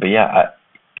 But yeah, I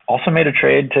also made a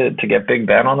trade to get Big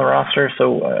Ben on the roster.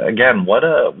 So again, what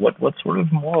sort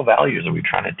of moral values are we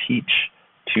trying to teach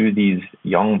to these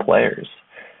young players?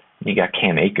 You got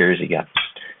Cam Akers, you got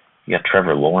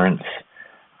Trevor Lawrence.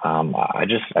 I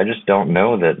just don't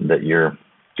know that you're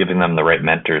giving them the right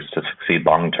mentors to succeed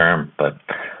long term. But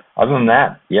other than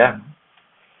that, yeah,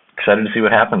 excited to see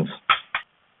what happens.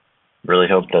 Really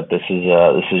hope that this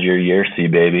is your year, C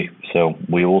baby. So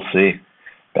we will see.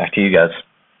 Back to you guys.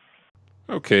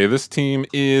 Okay, this team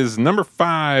is number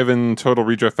 5 in total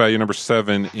redraft value, number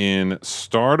 7 in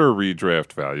starter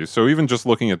redraft value. So even just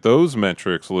looking at those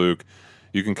metrics, Luke,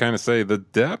 you can kind of say the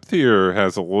depth here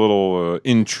has a little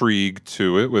intrigue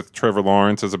to it, with Trevor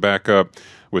Lawrence as a backup,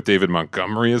 with David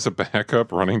Montgomery as a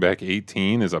backup. Running back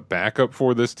 18 is a backup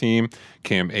for this team.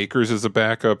 Cam Akers is a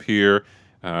backup here.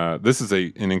 This is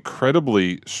an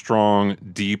incredibly strong,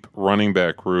 deep running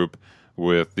back group,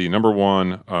 with the number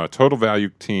 1 total value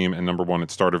team and number 1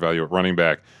 at starter value at running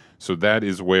back. So that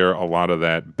is where a lot of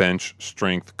that bench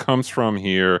strength comes from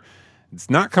here. It's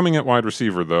not coming at wide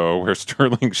receiver, though, where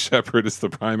Sterling Shepard is the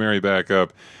primary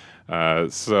backup.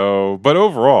 But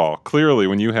overall, clearly,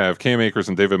 when you have Cam Akers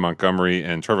and David Montgomery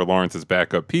and Trevor Lawrence as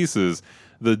backup pieces,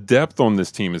 the depth on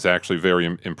this team is actually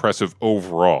very impressive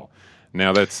overall.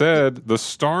 Now, that said, the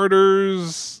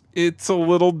starters, it's a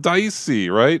little dicey,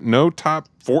 right? No top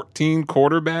 14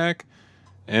 quarterback,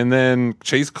 and then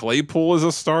Chase Claypool is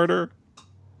a starter.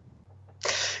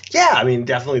 Yeah, I mean,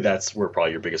 definitely that's where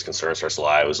probably your biggest concern starts to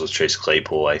lie, was with Chase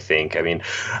Claypool, I think. I mean,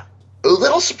 a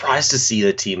little surprised to see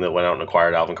the team that went out and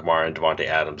acquired Alvin Kamara and Devontae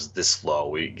Adams this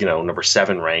low. Number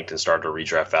 7 ranked in starter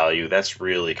redraft value. That's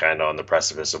really kind of on the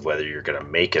precipice of whether you're going to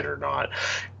make it or not.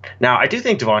 Now, I do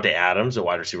think Devontae Adams, a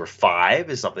wide receiver 5,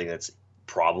 is something that's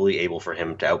probably able for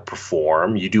him to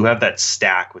outperform. You do have that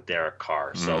stack with Derek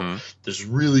Carr, so there's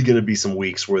really going to be some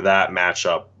weeks where that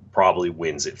matchup probably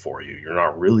wins it for you. You're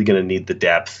not really going to need the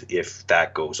depth if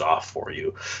that goes off for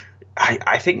you.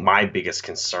 I think my biggest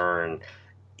concern,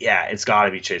 it's got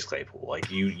to be Chase Claypool. Like,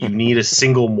 you need a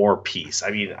single more piece.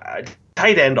 I mean,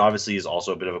 tight end obviously is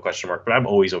also a bit of a question mark, but I'm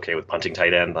always okay with punting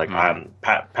tight end. Like,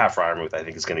 Pat Freiermuth, I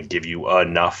think, is going to give you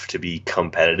enough to be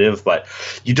competitive, but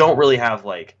you don't really have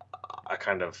like a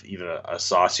kind of even a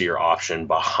saucier option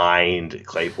behind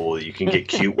Claypool that you can get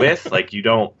cute with. Like, you're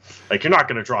not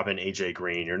going to drop in AJ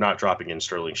Green. You're not dropping in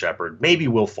Sterling Shepard. Maybe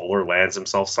Will Fuller lands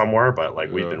himself somewhere, but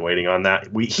we've been waiting on that.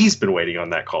 He's been waiting on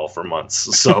that call for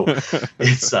months. So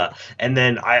it's and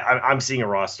then I'm seeing a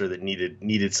roster that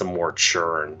needed some more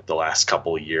churn the last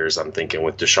couple of years. I'm thinking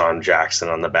with Deshaun Jackson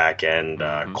on the back end,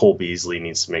 Cole Beasley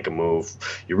needs to make a move.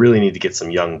 You really need to get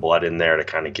some young blood in there to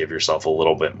kind of give yourself a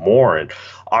little bit more. And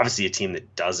obviously a team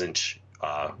that doesn't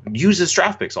use its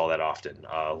draft picks all that often.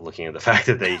 Looking at the fact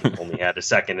that they only had a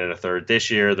second and a third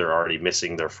this year, they're already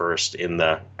missing their first in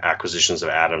the acquisitions of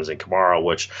Adams and Kamara,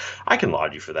 which I can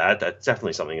laud you for that. That's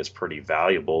definitely something that's pretty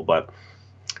valuable. But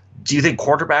do you think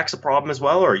quarterback's a problem as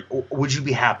well, or would you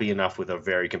be happy enough with a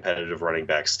very competitive running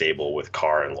back stable with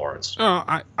Carr and Lawrence?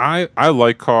 I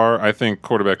like Carr. I think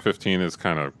quarterback 15 is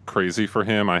kind of crazy for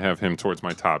him. I have him towards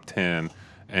my top 10.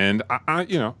 And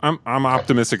I'm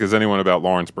optimistic as anyone about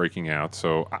Lawrence breaking out,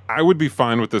 so I would be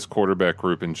fine with this quarterback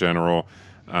group in general.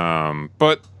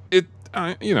 But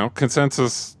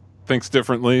consensus thinks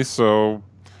differently. So,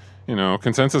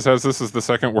 consensus has this as the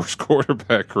second worst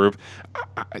quarterback group.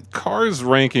 Carr's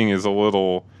ranking is a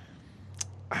little.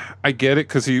 I get it,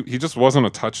 because he just wasn't a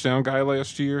touchdown guy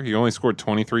last year. He only scored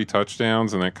 23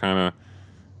 touchdowns, and that kind of.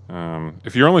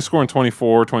 If you're only scoring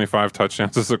 24, 25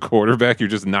 touchdowns as a quarterback, you're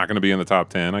just not going to be in the top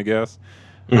 10, I guess.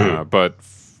 But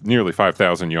nearly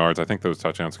 5,000 yards, I think those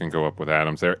touchdowns can go up with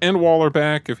Adams there. And Waller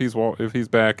back, if he's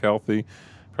back healthy,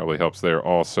 probably helps there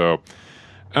also.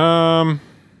 I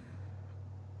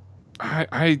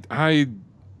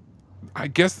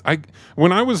guess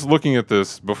when I was looking at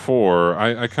this before,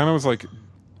 I kind of was like,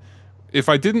 if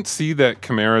I didn't see that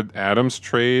Kamara-Adams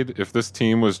trade, if this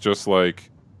team was just like,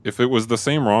 if it was the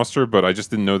same roster, but I just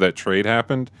didn't know that trade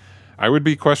happened, I would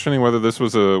be questioning whether this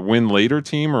was a win later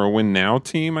team or a win now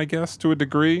team, I guess, to a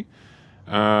degree.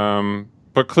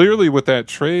 But clearly with that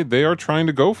trade, they are trying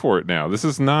to go for it now. This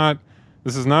is not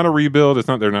a rebuild.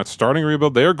 They're not starting a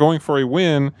rebuild. They are going for a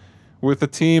win with a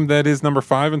team that is number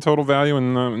 5 in total value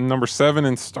and number 7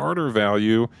 in starter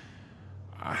value.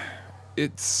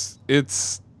 It's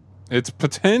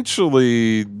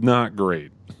potentially not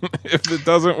great. If it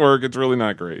doesn't work, it's really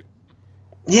not great.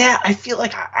 Yeah, I feel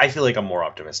like I'm more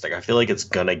optimistic. I feel like it's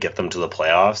gonna get them to the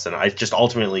playoffs, and I just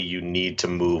ultimately you need to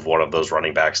move one of those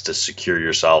running backs to secure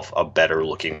yourself a better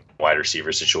looking wide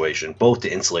receiver situation, both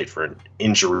to insulate for an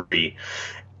injury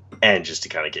and just to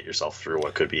kind of get yourself through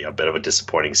what could be a bit of a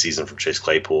disappointing season for Chase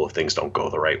Claypool if things don't go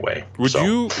the right way.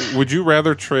 Would you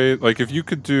rather trade, like, if you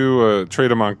could do a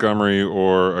trade a Montgomery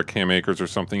or a Cam Akers or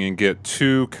something and get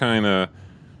two kind of,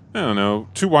 I don't know,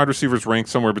 two wide receivers ranked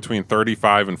somewhere between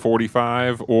 35 and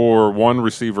 45, or one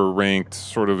receiver ranked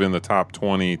sort of in the top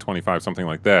 20, 25, something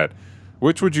like that,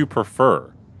 which would you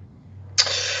prefer?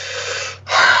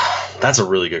 That's a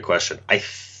really good question. I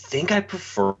think I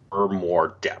prefer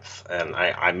more depth, and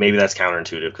I maybe that's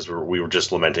counterintuitive because we were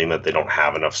just lamenting that they don't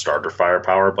have enough starter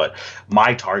firepower. But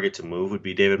my target to move would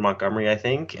be David Montgomery, I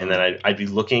think, and then I'd be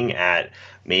looking at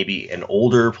maybe an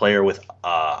older player with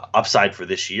upside for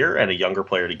this year and a younger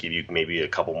player to give you maybe a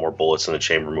couple more bullets in the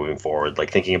chamber moving forward. Like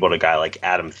thinking about a guy like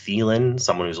Adam Thielen,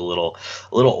 someone who's a little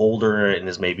older and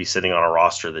is maybe sitting on a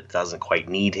roster that doesn't quite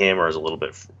need him or is a little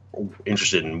bit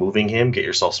interested in moving him. Get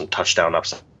yourself some touchdown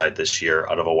upside this year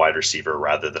out of a wide receiver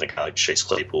rather than a guy like Chase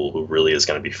Claypool, who really is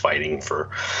going to be fighting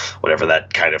for whatever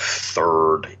that kind of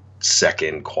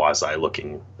second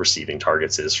quasi-looking receiving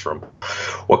targets is from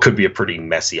what could be a pretty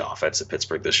messy offense at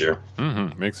Pittsburgh this year.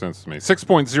 Makes sense to me.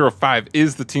 6.05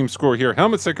 is the team score here.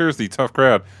 Helmet Sickers, the tough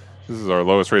crowd. This is our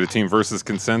lowest rated team versus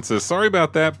consensus. Sorry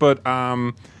about that, but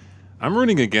I'm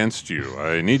rooting against you.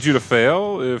 I need you to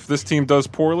fail. If this team does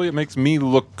poorly, it makes me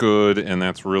look good, and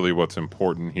that's really what's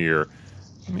important here.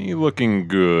 Me looking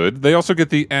good. They also get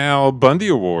the Al Bundy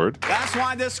Award. That's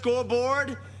why this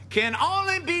scoreboard can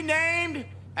only be named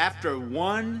after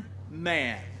one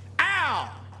man.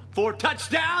 Al! 4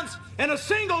 touchdowns in a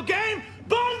single game,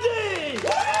 Bundy!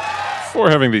 For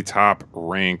having the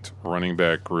top-ranked running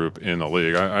back group in the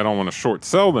league. I don't want to short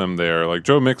sell them there. Like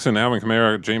Joe Mixon, Alvin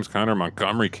Kamara, James Conner,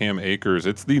 Montgomery, Cam Akers.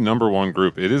 It's the number one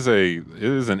group. It is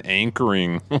an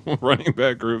anchoring running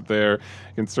back group there.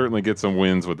 You can certainly get some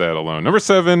wins with that alone. Number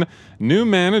 7, new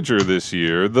manager this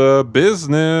year, the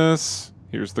business.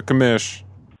 Here's the commish.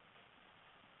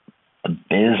 The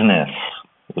business.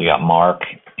 We got Mark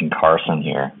and Carson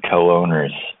here,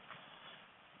 co-owners.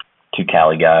 2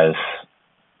 Cali guys,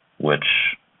 which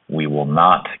we will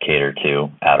not cater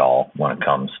to at all when it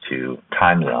comes to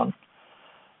time zone.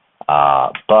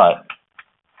 But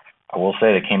I will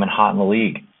say they came in hot in the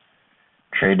league.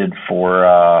 Traded for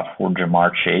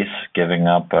Jamar Chase, giving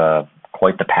up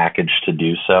quite the package to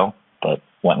do so, but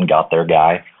went and got their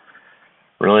guy.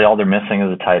 Really all they're missing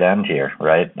is a tight end here,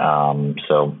 right?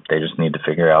 So they just need to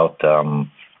figure out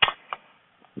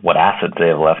what assets they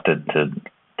have left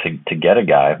to get a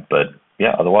guy. But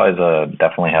yeah, otherwise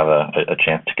definitely have a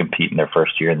chance to compete in their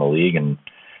first year in the league and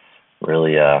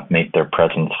really make their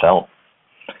presence felt.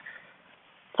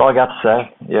 That's all I got to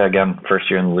say. Yeah, again, first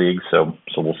year in the league, so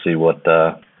we'll see what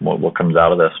comes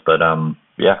out of this. But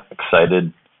yeah,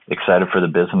 excited for the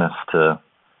business to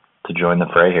join the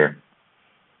fray here.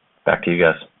 Back to you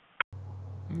guys.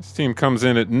 This team comes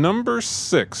in at number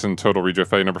 6 in total redraft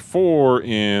value, number 4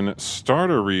 in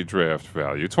starter redraft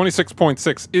value.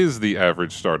 26.6 is the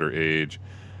average starter age.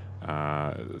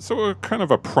 So a kind of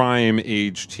a prime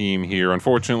age team here.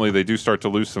 Unfortunately, they do start to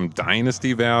lose some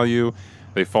dynasty value.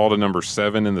 They fall to number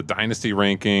 7 in the dynasty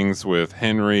rankings, with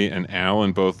Henry and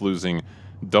Allen both losing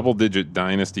double-digit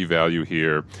dynasty value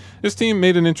here. This team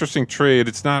made an interesting trade.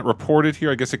 It's not reported here.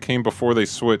 I guess it came before they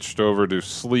switched over to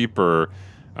Sleeper.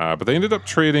 But they ended up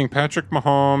trading Patrick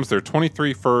Mahomes, their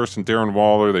 23 first, and Darren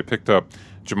Waller. They picked up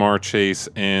Jamar Chase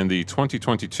and the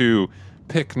 2022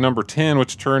 pick number 10,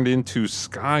 which turned into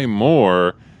Sky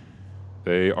Moore.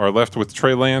 They are left with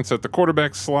Trey Lance at the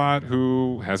quarterback slot,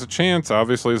 who has a chance,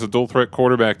 obviously, as a dual-threat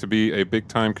quarterback to be a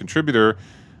big-time contributor,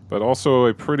 but also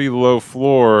a pretty low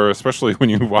floor, especially when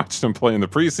you watched him play in the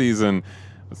preseason.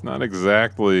 It's not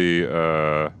exactly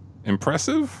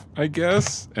impressive, I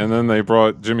guess. And then they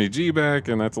brought Jimmy G back,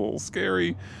 and that's a little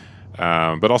scary.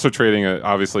 But also trading,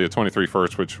 obviously, a 23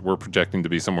 first, which we're projecting to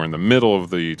be somewhere in the middle of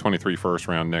the 23 first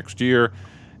round next year,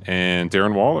 and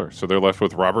Darren Waller. So they're left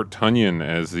with Robert Tonyan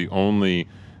as the only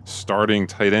starting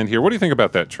tight end here. What do you think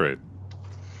about that trade?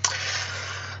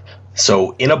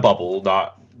 So in a bubble,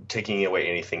 not taking away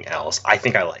anything else, I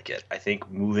think I like it. I think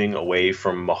moving away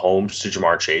from Mahomes to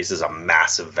Jamar Chase is a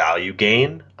massive value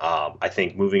gain. I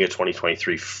think moving a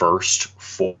 2023 first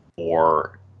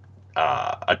for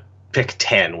a pick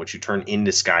 10, which you turn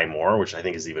into Sky Moore, which I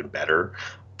think is even better.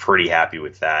 Pretty happy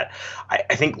with that.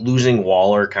 I think losing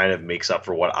Waller kind of makes up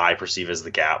for what I perceive as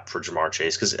the gap for Jamar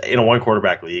Chase, because in a 1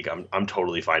 quarterback league, I'm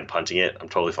totally fine punting it. I'm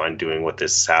totally fine doing what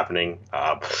this is happening.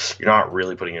 You're not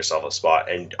really putting yourself in a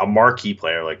spot, and a marquee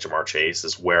player like Jamar Chase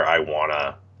is where I want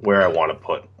to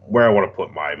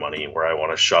put my money, where I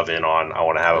want to shove in on. I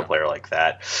want to have a player like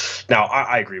that. Now,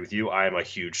 I agree with you. I am a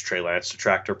huge Trey Lance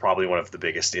detractor, probably one of the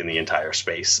biggest in the entire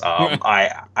space.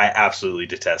 I absolutely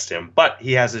detest him, but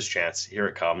he has his chance. Here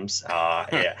it comes.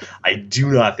 Yeah, I do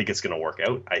not think it's going to work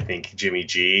out. I think Jimmy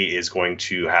G is going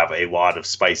to have a lot of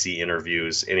spicy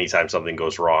interviews anytime something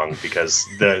goes wrong, because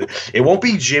it won't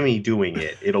be Jimmy doing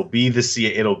it. It'll be the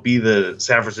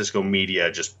San Francisco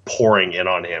media just pouring in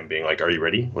on him, being like, "Are you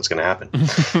ready? What's going to happen?"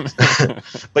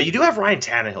 But you do have Ryan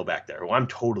Tannehill back there, who I'm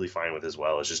totally fine with as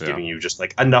well. It's just giving you just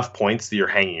like enough points that you're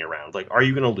hanging around. Like, are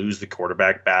you going to lose the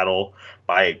quarterback battle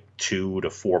by 2 to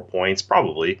 4 points?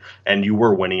 Probably. And you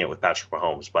were winning it with Patrick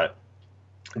Mahomes, but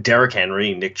Derrick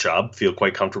Henry, Nick Chubb feel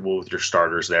quite comfortable with your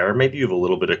starters there. Maybe you have a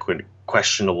little bit of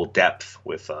questionable depth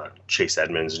with Chase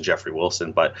Edmonds and Jeffrey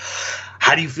Wilson. But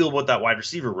how do you feel about that wide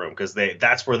receiver room? Because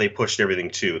that's where they pushed everything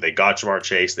to. They got Jamar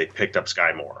Chase. They picked up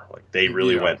Sky Moore. Like they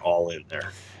really went all in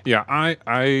there. Yeah,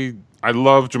 I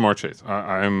love Jamar Chase.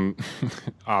 I'm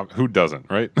who doesn't,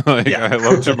 right? I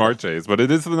love Jamar Chase, but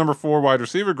it is the number 4 wide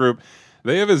receiver group.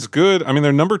 They have as good, I mean,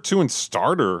 they're number 2 in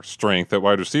starter strength at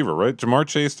wide receiver, right? Jamar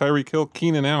Chase, Tyreek Hill,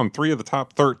 Keenan Allen, 3 of the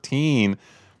top 13.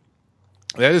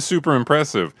 That is super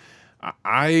impressive.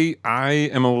 I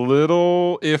am a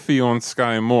little iffy on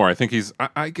Sky Moore. I think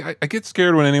I get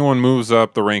scared when anyone moves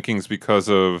up the rankings because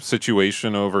of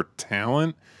situation over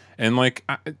talent. And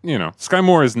Sky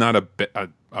Moore is not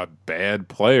a bad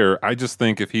player. I just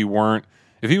think if he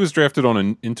was drafted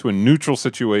into a neutral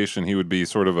situation, he would be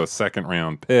sort of a second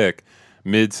round pick.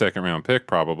 Mid-second round pick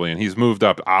probably, and he's moved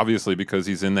up obviously because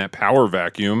he's in that power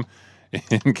vacuum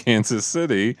in Kansas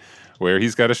City where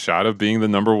he's got a shot of being the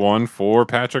number 1 for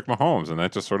Patrick Mahomes, and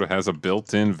that just sort of has a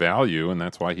built-in value, and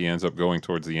that's why he ends up going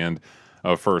towards the end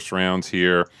of first rounds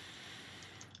here.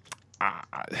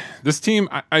 This team,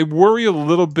 I worry a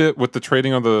little bit with the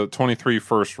trading of the 23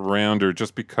 first rounder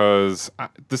just because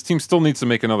this team still needs to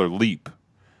make another leap.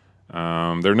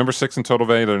 They're number 6 in total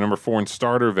value, they're number 4 in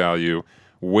starter value.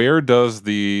 Where does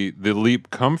the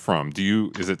leap come from?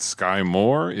 Is it Sky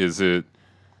Moore? Is it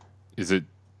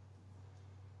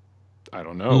I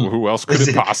don't know. Who else could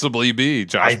it possibly be?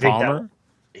 Josh Palmer?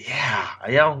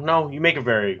 No, you make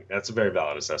that's a very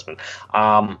valid assessment.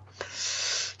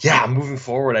 Moving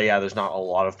forward, there's not a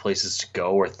lot of places to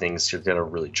go where things are going to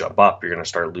really jump up. You're going to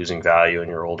start losing value in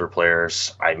your older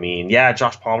players. I mean,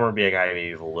 Josh Palmer would be a guy maybe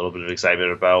have a little bit of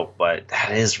excitement about, but that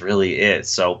is really it.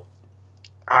 So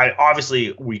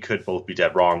obviously we could both be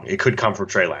dead wrong. It could come from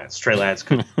Trey Lance. Trey Lance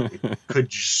could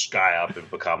just sky up and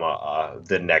become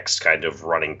the next kind of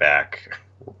running back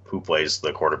who plays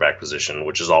the quarterback position,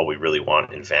 which is all we really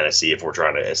want in fantasy if we're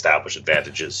trying to establish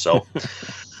advantages. So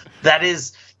that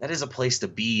is a place to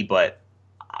be, but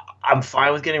I'm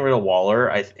fine with getting rid of Waller.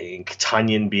 I think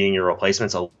Tunyon being your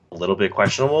replacement's a little bit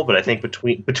questionable, but I think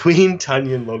between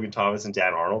Tunyon, Logan Thomas, and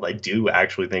Dan Arnold, I do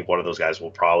actually think one of those guys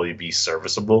will probably be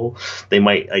serviceable. They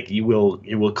might you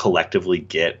will collectively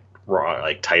get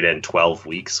tight end 12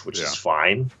 weeks, which is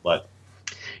fine. But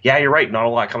you're right, not a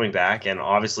lot coming back, and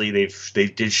obviously they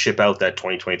did ship out that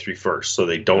 2023 first, so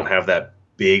they don't have that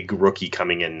big rookie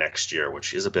coming in next year,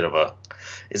 which is a bit of a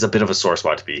sore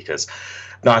spot to be, because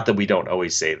not that we don't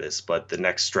always say this, but the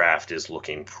next draft is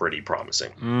looking pretty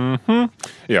promising. Mm-hmm.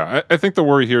 Yeah, I think the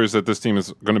worry here is that this team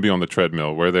is going to be on the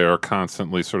treadmill where they are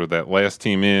constantly sort of that last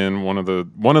team in, one of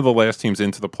the last teams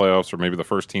into the playoffs, or maybe the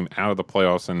first team out of the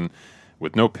playoffs, and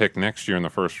with no pick next year in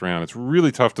the first round, it's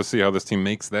really tough to see how this team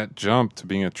makes that jump to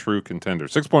being a true contender.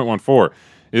 6.14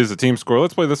 is the team score.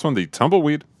 Let's play this one, the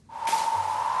Tumbleweed.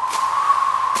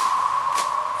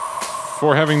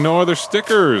 For having no other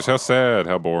stickers. How sad,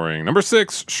 how boring. Number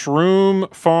 6,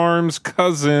 Shroom Farms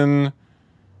cousin.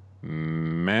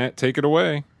 Matt, take it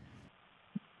away.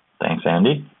 Thanks,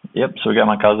 Andy. Yep, so we got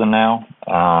my cousin now.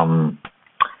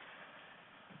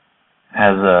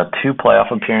 Has 2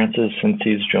 playoff appearances since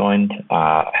he's joined.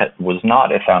 Was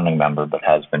not a founding member, but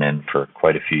has been in for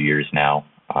quite a few years now.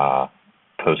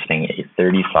 Posting a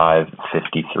 35,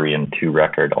 53, and 2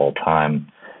 record all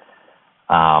time.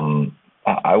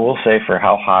 I will say, for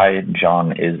how high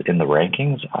John is in the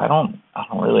rankings, I don't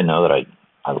really know that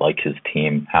I like his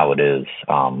team how it is.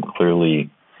 Clearly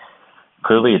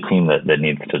a team that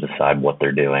needs to decide what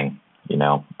they're doing.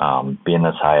 Being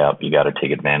this high up, you got to take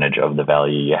advantage of the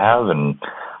value you have and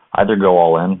either go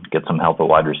all in, get some help at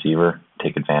wide receiver,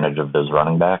 take advantage of those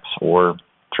running backs, or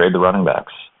trade the running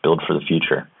backs, build for the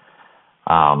future.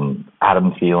 Adam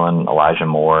Thielen, Elijah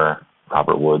Moore,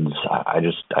 Robert Woods, I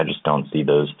just don't see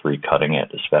those 3 cutting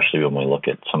it, especially when we look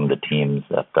at some of the teams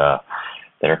that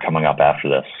are coming up after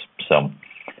this. So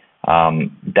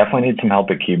definitely need some help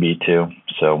at QB too.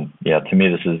 So to me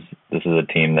this is a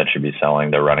team that should be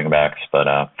selling their running backs. But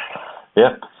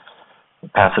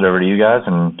pass it over to you guys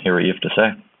and hear what you have to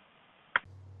say.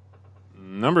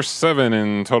 Number 7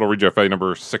 in total redraft value,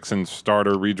 number 6 in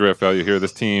starter redraft value here.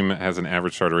 This team has an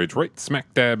average starter age right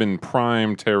smack dab in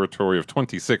prime territory of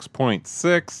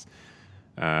 26.6.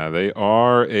 They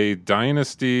are a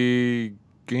dynasty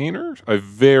gainer, a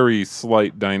very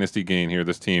slight dynasty gain here.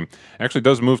 This team actually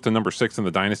does move to number 6 in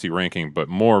the dynasty ranking, but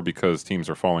more because teams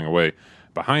are falling away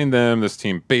behind them. This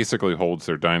team basically holds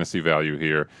their dynasty value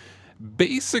here.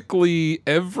 Basically,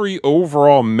 every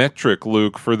overall metric,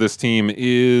 Luke, for this team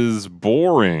is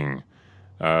boring.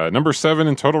 Number 7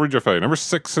 in total redraft value. Number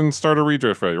 6 in starter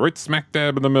redraft value. Right smack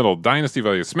dab in the middle. Dynasty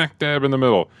value, smack dab in the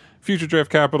middle. Future draft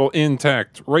capital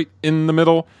intact, right in the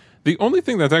middle. The only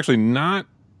thing that's actually not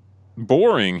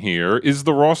boring here is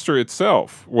the roster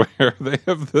itself, where they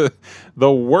have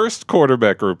the worst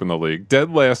quarterback group in the league.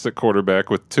 Dead last at quarterback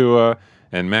with Tua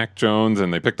and Mac Jones,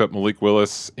 and they picked up Malik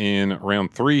Willis in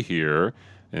round 3 here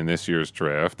in this year's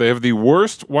draft. They have the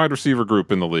worst wide receiver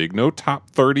group in the league. No top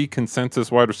 30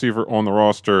 consensus wide receiver on the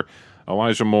roster.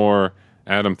 Elijah Moore,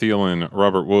 Adam Thielen,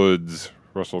 Robert Woods,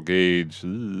 Russell Gage.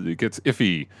 It gets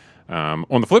iffy.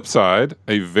 On the flip side,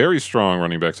 a very strong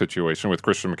running back situation with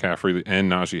Christian McCaffrey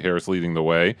and Najee Harris leading the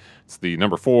way. It's the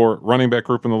number 4 running back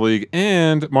group in the league,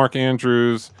 and Mark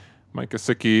Andrews, Mike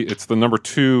Gesicki. It's the number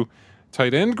 2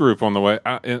 tight end group on the way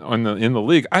in the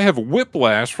league. I have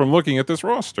whiplash from looking at this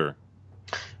roster.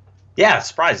 Yeah, it's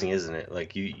surprising, isn't it?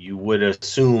 Like you would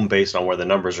assume based on where the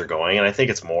numbers are going, and I think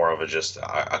it's more of just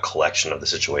a collection of the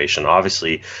situation.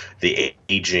 Obviously, the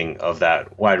aging of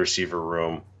that wide receiver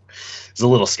room is a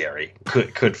little scary.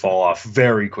 Could fall off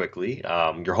very quickly.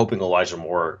 You're hoping Elijah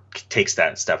Moore takes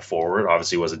that step forward.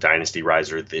 Obviously, was a dynasty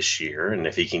riser this year, and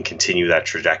if he can continue that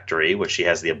trajectory, which he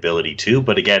has the ability to.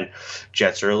 But again,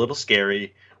 Jets are a little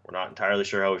scary. We're not entirely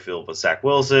sure how we feel about Zach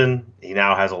Wilson. He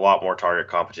now has a lot more target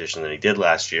competition than he did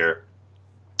last year.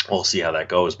 We'll see how that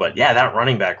goes. But yeah, that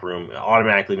running back room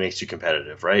automatically makes you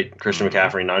competitive, right? Christian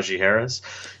McCaffrey, Najee Harris.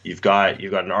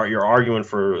 You're arguing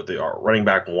for the running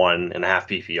back 1.5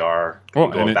 PPR,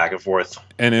 going back and forth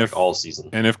all season.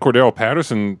 And if Cordell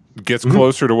Patterson gets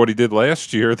closer to what he did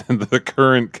last year than the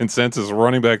current consensus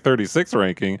running back 36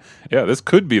 ranking, yeah, this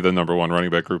could be the number 1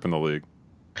 running back group in the league.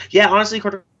 Yeah, honestly,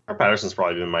 Cordell Patterson's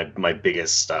probably been my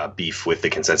biggest beef with the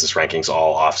consensus rankings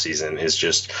all offseason is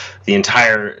just the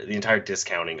entire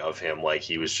discounting of him. Like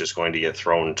he was just going to get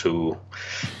thrown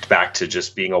back to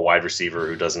just being a wide receiver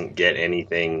who doesn't get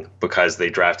anything because they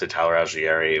drafted Tyler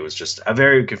Algieri. It was just a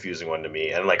very confusing one to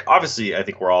me. And like obviously, I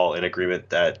think we're all in agreement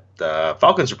that the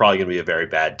Falcons are probably going to be a very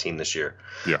bad team this year.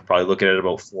 Yeah, probably looking at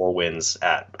about 4 wins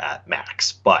at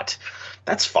max, but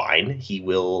that's fine. He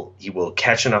will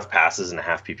catch enough passes in a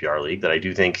half PPR league that I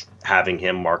do think having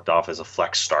him marked off as a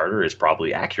flex starter is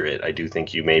probably accurate. I do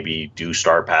think you maybe do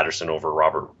start Patterson over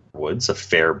Robert Woods a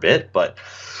fair bit, but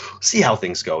see how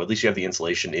things go. At least you have the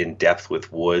insulation in depth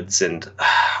with Woods, and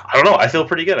I don't know. I feel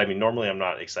pretty good. I mean, normally I'm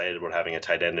not excited about having a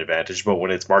tight end advantage, but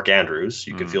when it's Mark Andrews,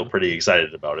 you can feel pretty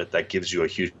excited about it. That gives you a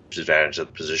huge advantage of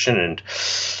the position, and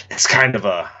it's kind of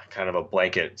a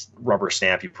blanket rubber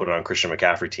stamp you put on Christian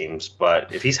McCaffrey teams.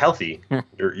 But if he's healthy,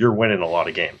 you're winning a lot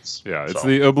of games. Yeah, it's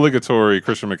the obligatory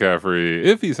Christian McCaffrey,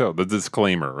 if he's healthy, the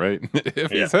disclaimer, right? If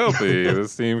he's healthy,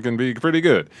 this team can be pretty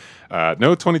good.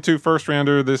 No 22 first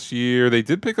rounder this year. They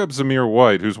did pick up Zamir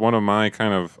White, who's one of my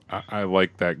I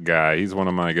like that guy. He's one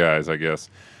of my guys, I guess.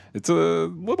 It's a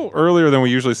little earlier than we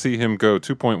usually see him go,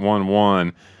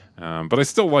 2.11. But I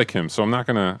still like him, so I'm not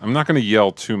gonna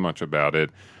yell too much about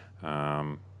it.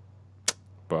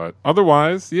 But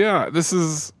otherwise, yeah, this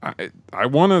is I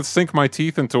want to sink my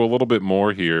teeth into a little bit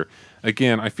more here.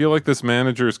 Again, I feel like this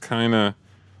manager is I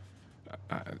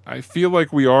feel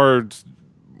like we are,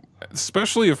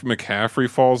 especially if McCaffrey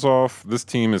falls off, this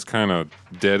team is kind of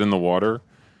dead in the water.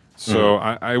 So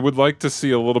I would like to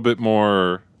see a little bit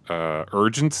more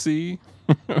urgency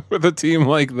with a team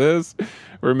like this,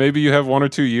 where maybe you have 1 or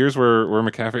 2 years where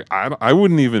McCaffrey, I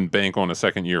wouldn't even bank on a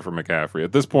second year for McCaffrey.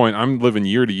 At this point, I'm living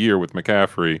year to year with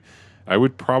McCaffrey. I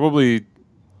would probably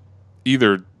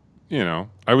either,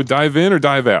 I would dive in or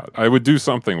dive out. I would do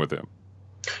something with him.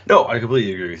 No, I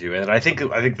completely agree with you. And I think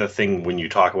the thing when you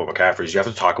talk about McCaffrey is you have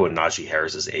to talk about Najee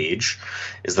Harris's age,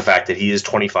 is the fact that he is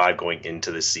 25 going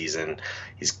into this season.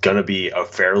 He's going to be a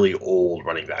fairly old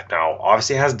running back. Now,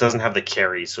 obviously doesn't have the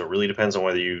carry, so it really depends on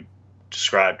whether you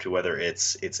describe to whether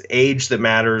it's age that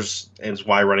matters and is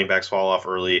why running backs fall off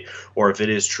early, or if it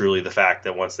is truly the fact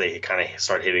that once they kind of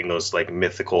start hitting those like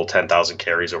mythical 10,000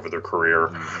 carries over their career,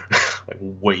 like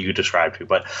what you described to.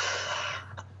 But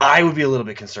I would be a little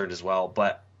bit concerned as well,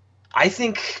 but I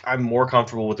think I'm more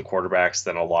comfortable with the quarterbacks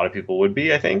than a lot of people would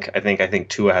be. I think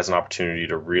Tua has an opportunity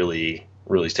to really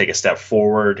take a step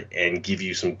forward and give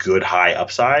you some good high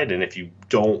upside. And if you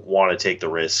don't want to take the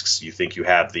risks, you think you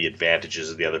have the advantages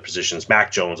of the other positions,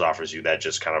 Mac Jones offers you that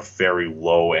just kind of very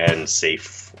low end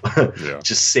safe,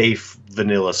 just safe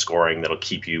vanilla scoring that'll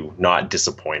keep you not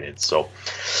disappointed. So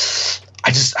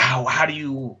how do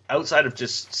you, outside of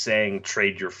just saying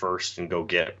trade your first and go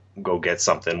get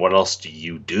something, what else do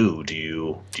you do? Do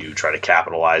you try to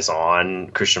capitalize on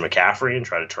Christian McCaffrey and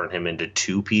try to turn him into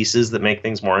two pieces that make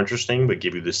things more interesting but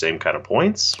give you the same kind of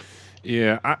points?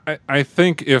 Yeah, I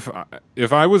think if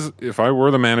I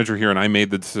were the manager here and I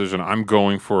made the decision I'm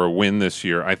going for a win this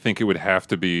year, I think it would have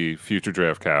to be future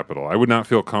draft capital. I would not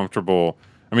feel comfortable.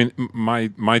 I mean,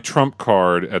 my trump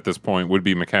card at this point would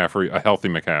be McCaffrey, a healthy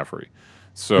McCaffrey.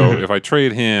 So if I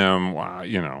trade him,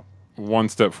 one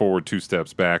step forward, two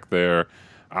steps back there,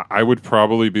 I would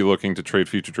probably be looking to trade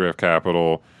future draft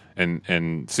capital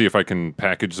and see if I can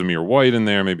package Zamir White in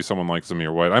there. Maybe someone like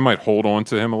Zamir White. I might hold on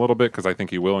to him a little bit because I think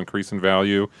he will increase in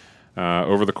value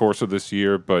over the course of this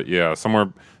year. But yeah,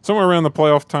 somewhere around the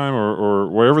playoff time or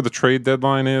wherever the trade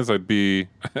deadline is, I'd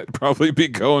probably be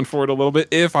going for it a little bit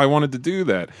if I wanted to do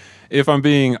that. If I'm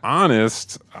being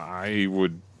honest, I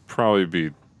would probably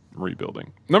be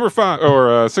rebuilding. Number 5 or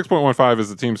 6.15 is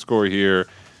the team score here.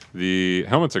 The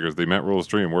Helmet Tickers, the Matt Rule's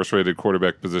dream, worst rated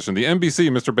quarterback position. The NBC,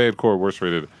 Mr. Badcore, worst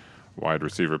rated wide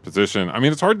receiver position. I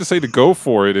mean, it's hard to say to go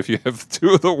for it if you have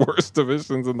two of the worst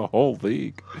divisions in the whole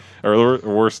league, or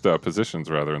worst positions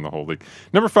rather in the whole league.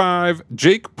 Number 5,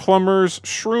 Jake Plummer's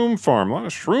Shroom Farm. A lot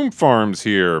of Shroom Farms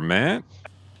here, Matt.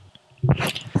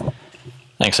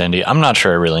 Thanks, Andy. I'm not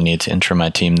sure I really need to intro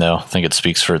my team, though. I think it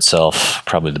speaks for itself.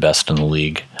 Probably the best in the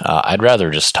league. I'd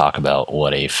rather just talk about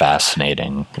what a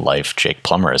fascinating life Jake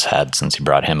Plummer has had since he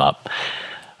brought him up.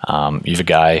 You have a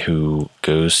guy who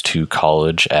goes to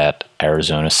college at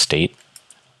Arizona State,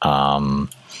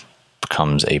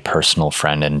 becomes a personal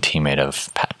friend and teammate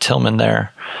of Pat Tillman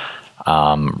there,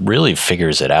 really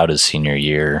figures it out his senior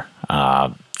year,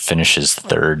 finishes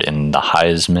third in the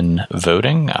Heisman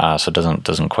voting, so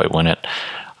doesn't quite win it,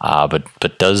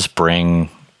 but does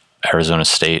bring Arizona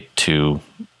State to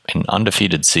an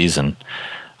undefeated season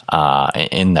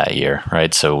in that year,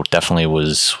 right? So definitely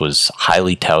was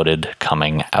highly touted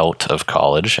coming out of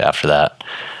college after that.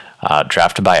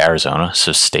 Drafted by Arizona,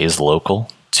 so stays local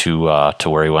to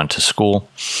where he went to school.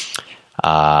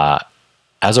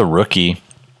 As a rookie,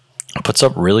 puts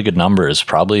up really good numbers,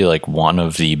 probably like one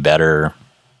of the better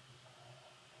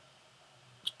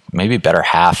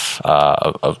half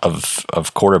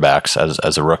of quarterbacks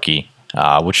as a rookie,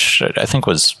 which I think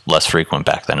was less frequent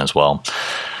back then as well.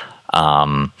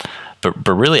 But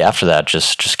really after that,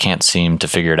 just can't seem to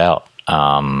figure it out.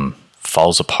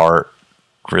 Falls apart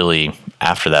really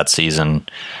after that season.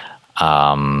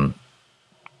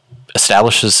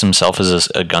 Establishes himself as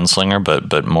a gunslinger,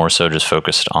 but more so just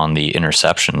focused on the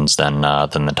interceptions than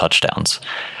the touchdowns.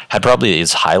 Had probably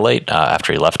his highlight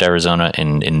after he left Arizona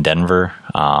in Denver,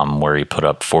 where he put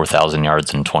up 4,000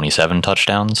 yards and 27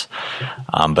 touchdowns.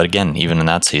 But again, even in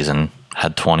that season,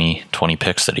 had 20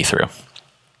 picks that he threw.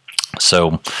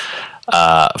 So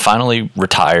finally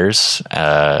retires,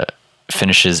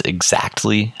 finishes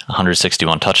exactly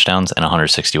 161 touchdowns and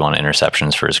 161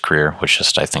 interceptions for his career, which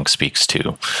just I think speaks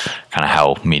to kind of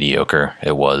how mediocre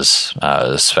it was,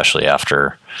 especially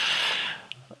after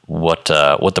what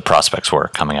the prospects were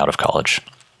coming out of college.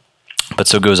 But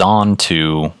so goes on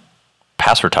to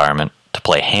pass retirement to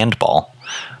play handball,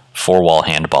 4-wall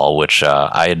handball, which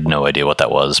I had no idea what that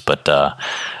was, but I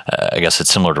guess it's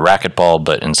similar to racquetball,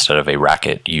 but instead of a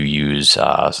racket, you use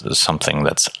something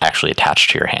that's actually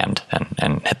attached to your hand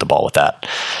and hit the ball with that.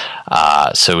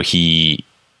 So he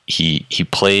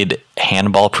played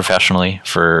handball professionally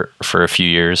for a few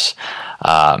years,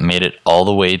 made it all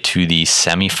the way to the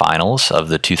semifinals of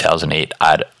the 2008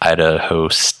 Idaho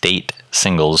State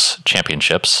Singles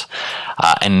Championships,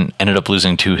 and ended up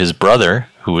losing to his brother,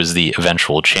 who was the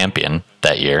eventual champion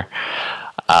that year.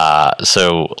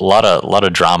 So a lot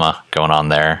of drama going on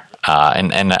there,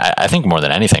 and I think more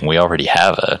than anything, we already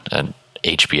have an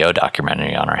HBO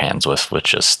documentary on our hands with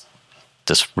just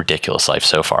this ridiculous life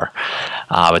so far.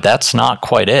 But that's not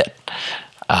quite it.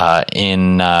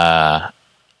 In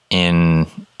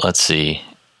let's see,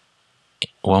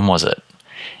 when was it?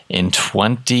 In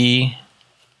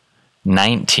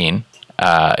 2019,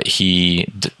 he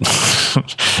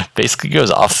basically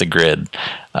goes off the grid.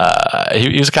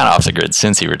 He was kind of off the grid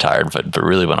since he retired, but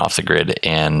really went off the grid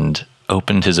and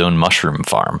opened his own mushroom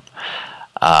farm.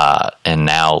 And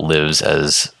now lives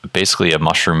as basically a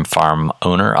mushroom farm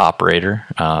owner, operator,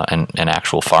 and an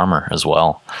actual farmer as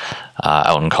well,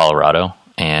 out in Colorado.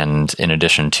 And in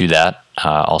addition to that,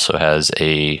 also has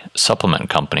a supplement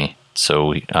company.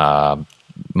 So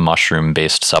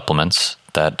mushroom-based supplements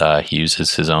that he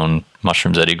uses his own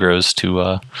mushrooms that he grows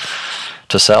to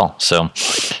sell. So,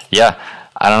 yeah,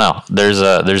 I don't know. There's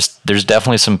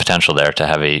definitely some potential there to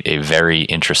have a very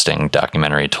interesting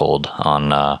documentary told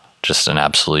on just an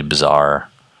absolutely bizarre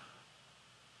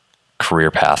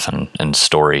career path and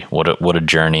story. What a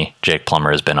journey Jake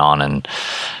Plummer has been on, and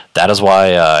that is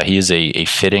why he is a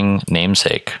fitting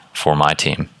namesake for my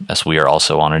team, as we are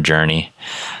also on a journey,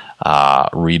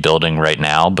 rebuilding right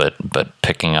now, but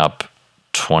picking up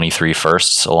 23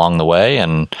 firsts along the way,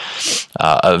 and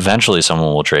eventually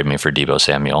someone will trade me for Deebo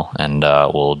Samuel, and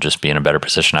we'll just be in a better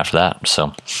position after that.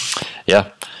 So, yeah,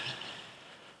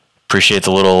 appreciate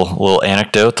the little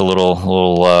anecdote, the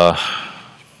little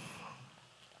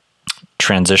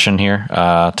transition here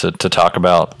to talk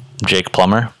about Jake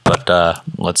Plummer. But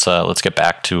let's get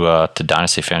back to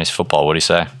Dynasty Fantasy Football. What do you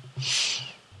say?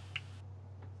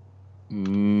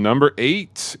 Number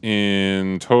 8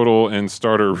 in total and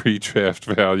starter redraft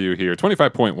value here.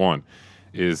 25.1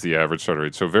 is the average starter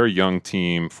rate. So very young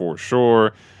team for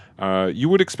sure. You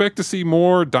would expect to see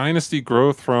more dynasty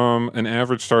growth from an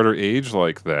average starter age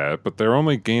like that, but they're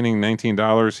only gaining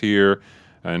 $19 here.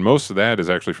 And most of that is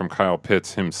actually from Kyle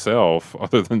Pitts himself.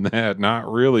 Other than that,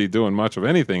 not really doing much of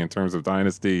anything in terms of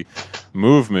dynasty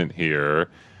movement here.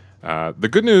 The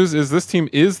good news is this team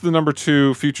is the number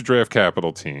 2 future draft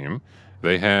capital team.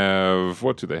 They have,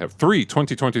 what do they have? 3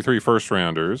 2023 first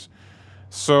rounders.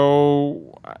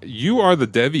 So you are the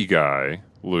Devy guy,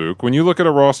 Luke. When you look at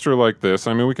a roster like this,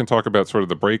 I mean, we can talk about sort of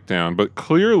the breakdown, but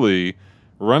clearly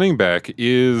running back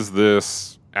is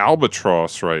this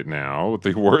albatross right now with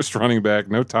the worst running back,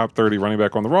 no top 30 running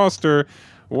back on the roster.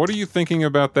 What are you thinking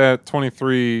about that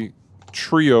 23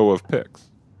 trio of picks?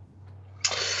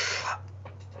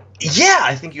 Yeah,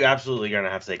 I think you absolutely going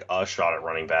to have to take a shot at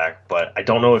running back, but I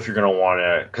don't know if you're going to want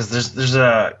to, because there's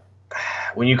a,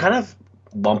 when you kind of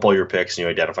lump all your picks and you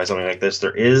identify something like this,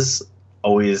 there is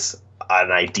always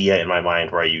an idea in my mind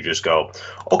where you just go,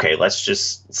 okay, let's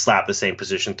just slap the same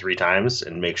position 3 times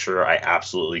and make sure I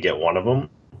absolutely get one of them.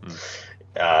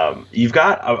 You've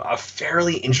got a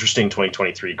fairly interesting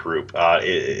 2023 group.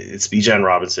 It's Bijan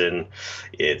Robinson,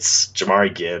 it's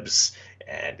Jamari Gibbs,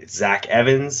 and it's Zach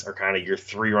Evans are kind of your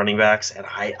 3 running backs, and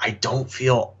I don't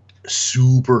feel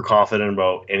super confident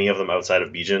about any of them outside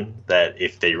of Bijan, that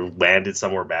if they landed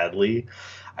somewhere badly,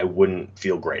 I wouldn't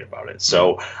feel great about it.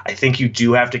 So I think you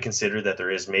do have to consider that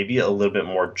there is maybe a little bit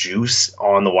more juice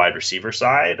on the wide receiver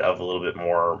side of a little bit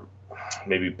more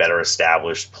maybe better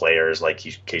established players like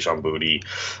Kayshon Boutte,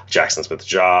 Jackson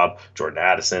Smith-Job, Jordan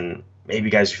Addison, maybe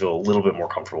guys you feel a little bit more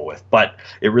comfortable with. But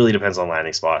it really depends on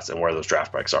landing spots and where those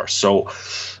draft picks are. So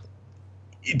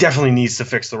it definitely needs to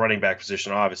fix the running back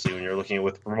position, obviously, when you're looking at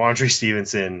with Ramondre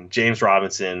Stevenson, James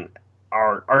Robinson,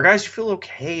 are guys you feel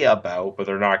okay about, but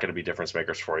they're not going to be difference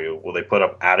makers for you. Will they put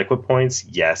up adequate points?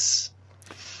 Yes.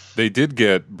 They did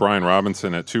get Brian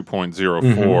Robinson at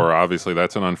 2.04. Obviously,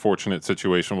 that's an unfortunate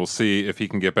situation. We'll see if he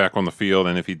can get back on the field,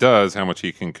 and if he does, how much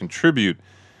he can contribute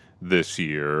this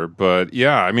year. But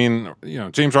yeah, I mean,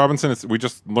 James Robinson, we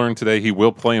just learned today he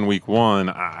will play in week 1.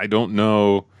 I don't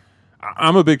know.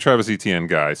 I'm a big Travis Etienne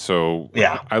guy, so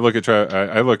yeah. I look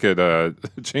at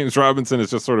James Robinson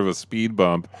as just sort of a speed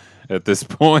bump at this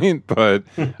point. But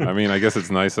I mean, I guess it's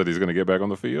nice that he's going to get back on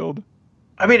the field.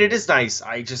 I mean, it is nice.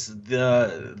 I just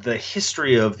the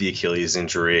history of the Achilles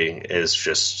injury is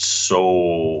just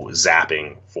so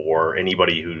zapping for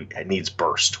anybody who needs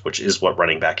burst, which is what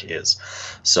running back is.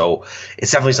 So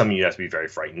it's definitely something you have to be very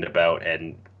frightened about.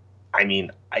 And I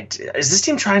mean, is this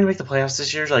team trying to make the playoffs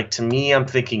this year? Like, to me, I'm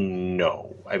thinking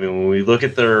no. I mean, when we look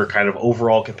at their kind of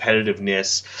overall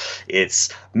competitiveness, it's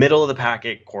middle of the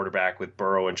packet quarterback with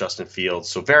Burrow and Justin Fields.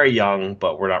 So very young,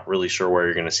 but we're not really sure where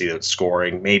you're going to see them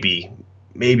scoring. Maybe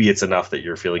it's enough that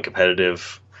you're feeling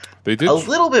competitive. They did a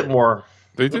little bit more.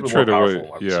 They did trade away.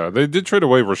 Yeah, they did trade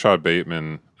away Rashad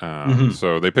Bateman.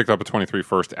 So they picked up a 23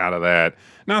 first out of that.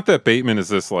 Not that Bateman is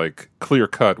this like clear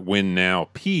cut win now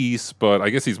piece, but I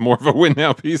guess he's more of a win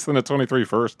now piece than a 23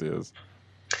 first is.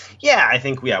 Yeah, I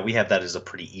think we have that as a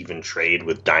pretty even trade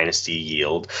with dynasty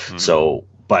yield. So,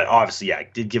 but obviously, I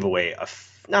did give away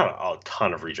not a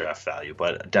ton of redraft value,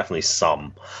 but definitely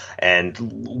some, and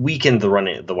weakened the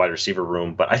wide receiver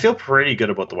room. But I feel pretty good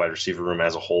about the wide receiver room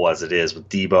as a whole as it is, with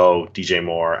Deebo, DJ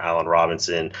Moore, Allen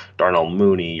Robinson, Darnell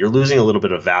Mooney. You're losing a little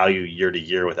bit of value year to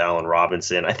year with Allen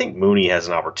Robinson. I think Mooney has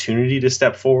an opportunity to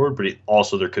step forward, but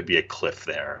also there could be a cliff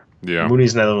there. Yeah,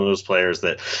 Mooney's another one of those players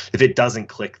that if it doesn't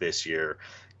click this year,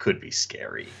 could be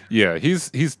scary. Yeah, he's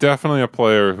definitely a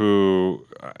player who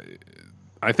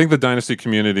I think the dynasty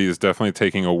community is definitely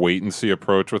taking a wait and see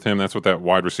approach with him. That's what that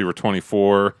wide receiver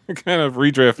 24 kind of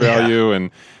redraft value, and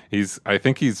I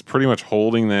think he's pretty much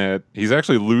holding that. He's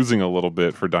actually losing a little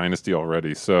bit for dynasty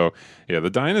already. So yeah, the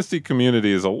dynasty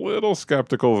community is a little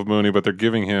skeptical of Mooney, but they're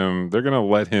going to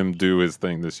let him do his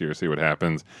thing this year, see what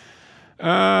happens.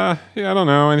 Yeah, I don't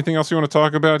know. Anything else you want to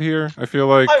talk about here? I feel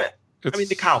like I mean,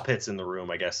 the Kyle Pitts in the room,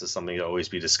 I guess, is something to always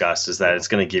be discussed. Is that it's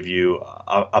going to give you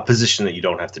a position that you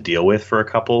don't have to deal with for a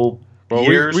couple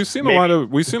years. We've seen a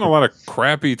lot of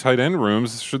crappy tight end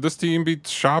rooms. Should this team be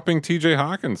shopping T.J.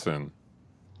 Hawkinson?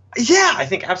 Yeah, I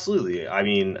think absolutely. I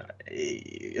mean,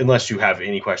 unless you have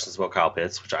any questions about Kyle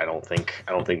Pitts, which I don't think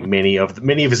many of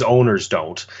his owners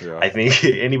don't. Yeah. I think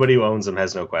anybody who owns him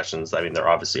has no questions. I mean, there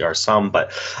obviously are some,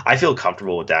 but I feel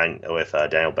comfortable with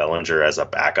Daniel Bellinger as a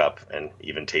backup, and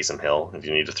even Taysom Hill if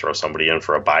you need to throw somebody in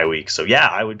for a bye week. So yeah,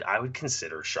 I would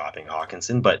consider shopping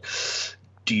Hawkinson, but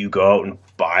do you go out and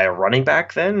buy a running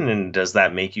back then? And does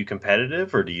that make you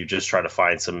competitive, or do you just try to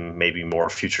find some maybe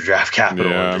more future draft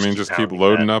capital? Yeah, just keep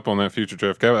loading up on that future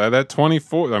draft capital. That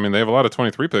 24, I mean, they have a lot of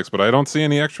 23 picks, but I don't see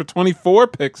any extra 24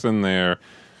 picks in there.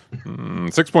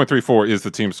 6.34 is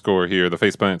the team score here. The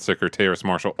face plant sicker, Terrace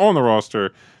Marshall, on the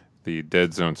roster. The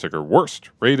dead zone sicker, worst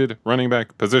rated running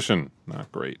back position.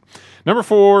 Not great. Number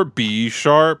 4, B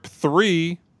Sharp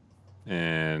 3.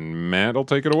 And Matt will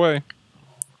take it away.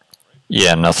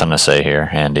 Yeah, nothing to say here,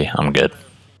 Andy. I'm good.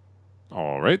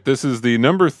 All right. This is the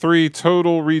number 3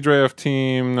 total redraft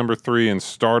team, number 3 in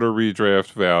starter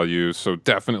redraft value. So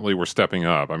definitely we're stepping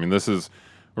up. I mean,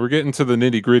 we're getting to the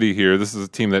nitty gritty here. This is a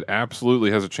team that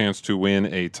absolutely has a chance to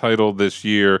win a title this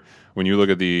year. When you look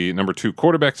at the number 2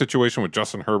 quarterback situation with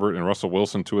Justin Herbert and Russell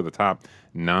Wilson, 2 of the top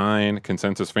 9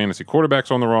 consensus fantasy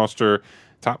quarterbacks on the roster.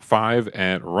 Top 5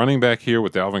 at running back here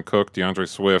with Dalvin Cook, DeAndre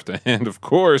Swift, and of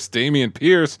course, Dameon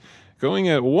Pierce. Going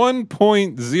at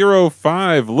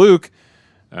 1.05, Luke,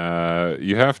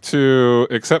 you have to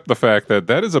accept the fact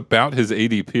that is about his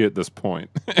ADP at this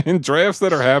point. In drafts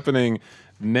that are happening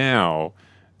now,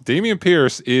 Dameon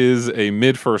Pierce is a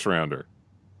mid-first rounder.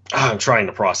 I'm trying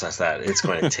to process that. It's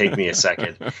going to take me a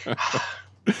second.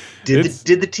 Did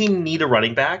the team need a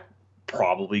running back?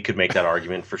 Probably could make that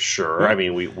argument for sure. I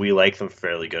mean, we like them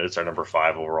fairly good. It's our number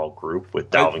 5 overall group with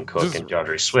Dalvin Cook and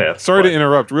DeAndre Swift. Sorry to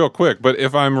interrupt real quick, but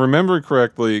if I'm remembering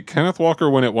correctly, Kenneth Walker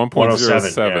went at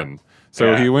 1.07.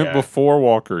 So he went before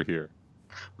Walker here.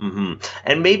 Mm-hmm.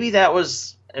 And maybe that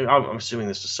was, I'm assuming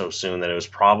this was so soon that it was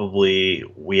probably,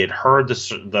 we had heard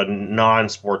the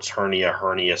non-sports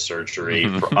hernia surgery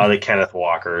for other Kenneth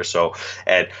Walker. So,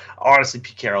 and honestly,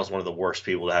 Pete Carroll's one of the worst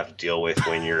people to have to deal with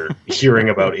when you're hearing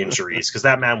about injuries, because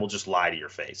that man will just lie to your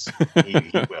face.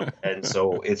 He will. And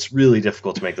so it's really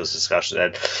difficult to make those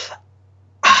discussions.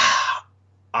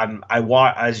 And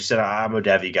as you said, I'm a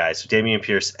Devy guy. So Dameon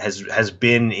Pierce has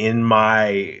been in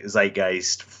my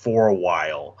zeitgeist for a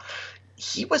while.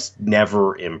 He was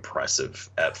never impressive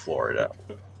at Florida.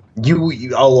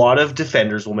 A lot of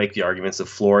defenders will make the arguments that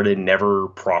Florida never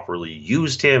properly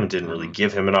used him, didn't really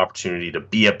give him an opportunity to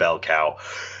be a bell cow.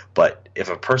 But if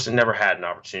a person never had an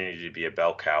opportunity to be a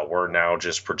bell cow, we're now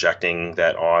just projecting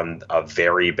that on a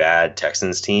very bad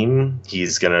Texans team,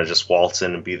 he's going to just waltz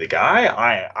in and be the guy.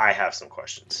 I have some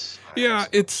questions. Yeah,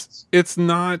 it's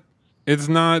not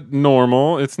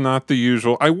normal. It's not the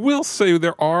usual. I will say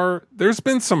there's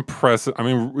been some precedent. I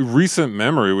mean, recent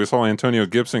memory, we saw Antonio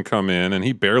Gibson come in and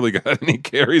he barely got any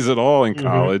carries at all in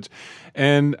college.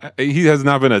 And he has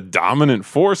not been a dominant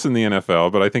force in the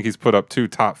NFL, but I think he's put up 2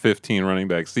 top 15 running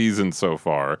back seasons so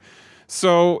far.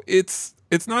 So it's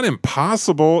not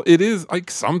impossible. It is like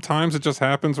sometimes it just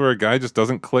happens where a guy just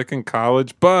doesn't click in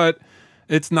college, but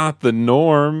it's not the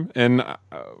norm. And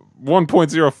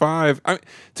 1.05,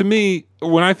 to me,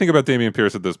 when I think about Dameon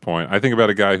Pierce at this point, I think about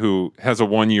a guy who has a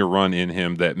 1-year run in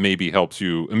him that maybe helps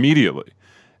you immediately.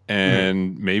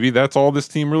 And maybe that's all this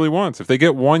team really wants. If they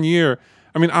get 1 year,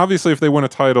 I mean, obviously, if they win a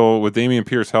title with Dameon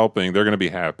Pierce helping, they're going to be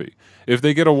happy. If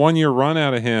they get a 1-year run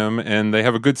out of him and they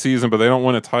have a good season, but they don't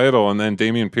win a title, and then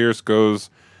Dameon Pierce goes,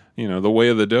 the way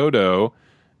of the dodo,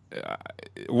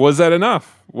 was that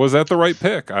enough? Was that the right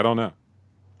pick? I don't know.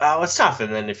 It's tough.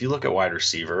 And then if you look at wide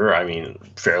receiver, I mean,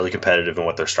 fairly competitive in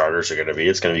what their starters are going to be.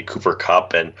 It's going to be Cooper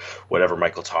Kupp and whatever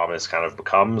Michael Thomas kind of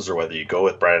becomes, or whether you go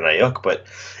with Brandon Ayuk. But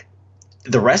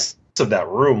the rest of that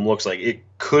room looks like it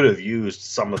could have used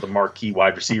some of the marquee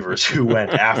wide receivers who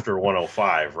went after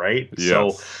 105, right?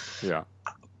 Yes. So, yeah.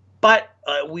 But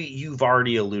you've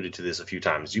already alluded to this a few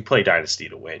times. You play Dynasty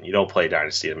to win. You don't play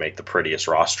Dynasty to make the prettiest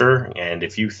roster. And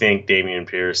if you think Dameon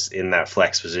Pierce in that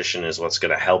flex position is what's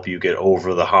going to help you get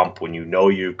over the hump when you know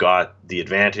you've got the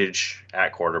advantage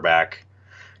at quarterback,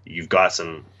 you've got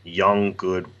some young,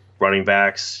 good running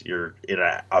backs, you're in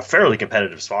a fairly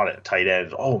competitive spot at tight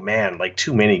end. Oh, man, like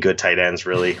too many good tight ends,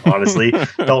 really, honestly.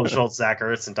 Dalton Schultz, Zach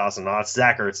Ertz, and Dawson Knox.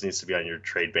 Zach Ertz needs to be on your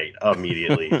trade bait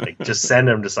immediately. Like, just send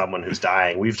him to someone who's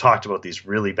dying. We've talked about these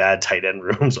really bad tight end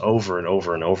rooms over and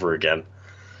over and over again.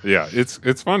 Yeah,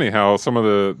 it's funny how some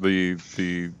of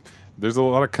the there's a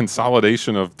lot of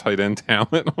consolidation of tight end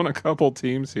talent on a couple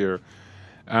teams here.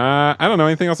 I don't know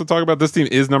anything else to talk about. This team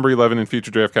is number 11 in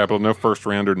future draft capital. No first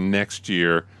rounder next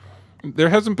year. There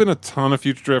hasn't been a ton of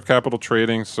future draft capital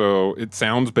trading, so it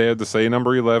sounds bad to say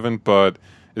number 11, but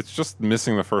it's just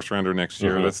missing the first rounder next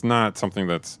year. That's not something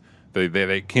that's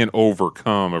they can't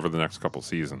overcome over the next couple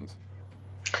seasons.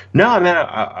 No, I mean,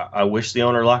 I wish the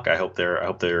owner luck. I hope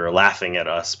they're laughing at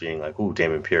us being like, "Ooh,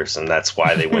 Damon Pierce," and that's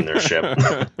why they win their ship.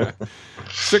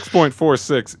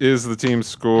 6.46 is the team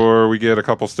score. We get a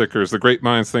couple stickers. The great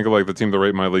minds think alike. The team the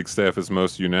Rate My League staff is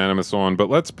most unanimous on. But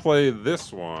let's play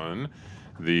this one.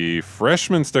 The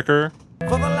freshman sticker. For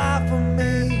the life of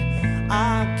me,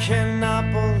 I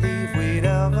cannot believe we'd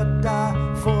ever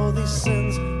die for these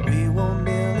sins. We were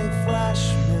merely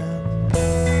freshmen.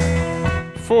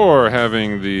 For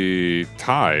having the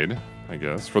tied, I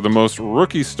guess, for the most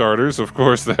rookie starters, of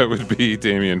course, that would be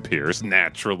Dameon Pierce,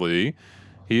 naturally.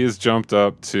 He has jumped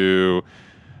up to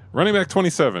running back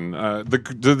 27.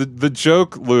 The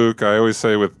joke, Luke, I always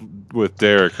say with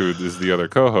Derek, who is the other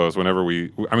co-host, whenever we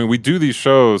do these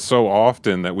shows so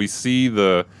often that we see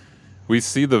the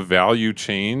value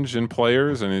change in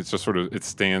players, and it's just sort of, it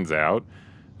stands out.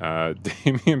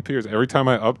 Dameon Pierce, every time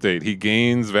I update, he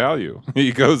gains value.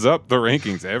 He goes up the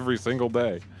rankings every single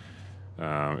day.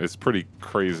 It's pretty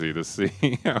crazy to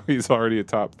see how he's already a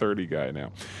top 30 guy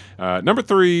now. Number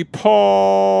 3,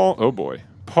 Paul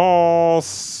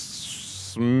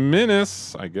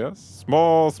Sminis, I guess.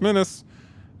 Small Sminis.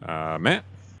 Matt?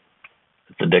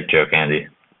 It's a dick joke, Andy. He's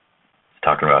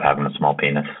talking about having a small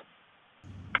penis.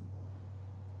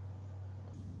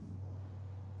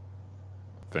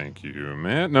 Thank you,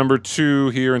 Matt. Number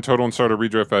 2 here in total and starter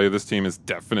redraft value. This team is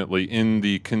definitely in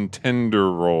the contender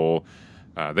role.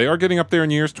 They are getting up there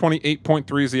in years.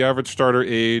 28.3 is the average starter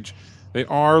age. They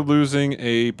are losing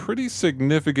a pretty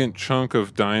significant chunk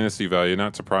of dynasty value.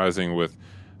 Not surprising with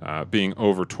being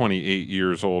over 28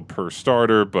 years old per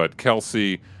starter. But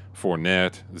Kelsey,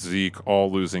 Fournette, Zeke, all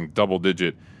losing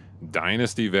double-digit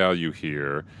dynasty value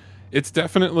here. It's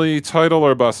definitely title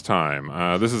or bust time.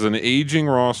 This is an aging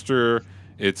roster.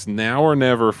 It's now or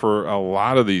never for a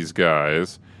lot of these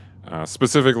guys.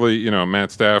 Specifically,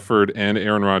 Matt Stafford and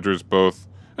Aaron Rodgers both.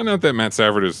 And not that Matt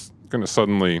Stafford is going to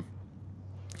suddenly,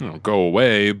 go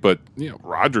away, but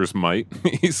Rodgers might.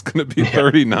 He's going to be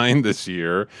 39 this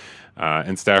year,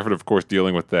 and Stafford, of course,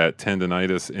 dealing with that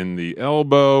tendonitis in the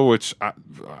elbow, which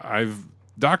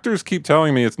doctors keep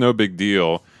telling me it's no big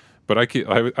deal, but I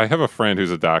have a friend who's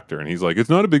a doctor, and he's like,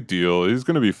 it's not a big deal. He's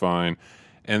going to be fine.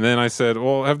 And then I said,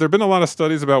 well, have there been a lot of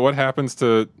studies about what happens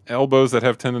to elbows that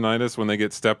have tendonitis when they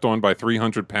get stepped on by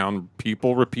 300-pound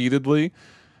people repeatedly?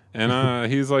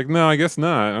 And he's like, no, I guess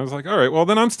not. And I was like, all right, well,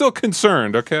 then I'm still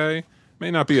concerned, okay? May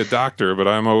not be a doctor, but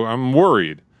I'm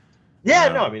worried. Yeah,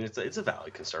 no, I mean, it's a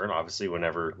valid concern. Obviously,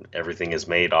 whenever everything is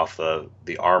made off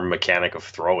the arm mechanic of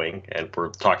throwing, and we're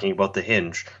talking about the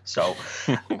hinge, so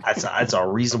that's a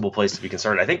reasonable place to be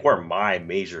concerned. I think where my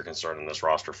major concern in this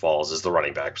roster falls is the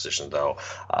running back position, though.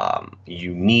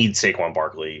 You need Saquon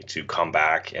Barkley to come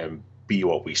back and be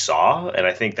what we saw, and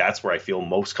I think that's where I feel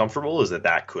most comfortable is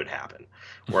that could happen.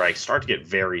 Where I start to get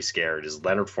very scared is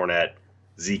Leonard Fournette,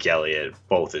 Zeke Elliott,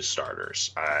 both as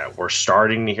starters. We're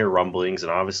starting to hear rumblings,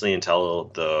 and obviously until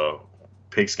the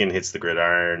pigskin hits the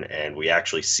gridiron and we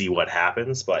actually see what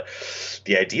happens. But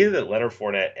the idea that Leonard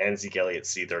Fournette and Zeke Elliott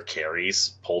see their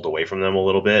carries pulled away from them a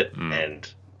little bit and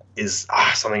is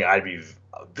something I'd be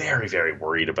very, very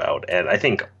worried about. And I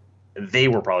think they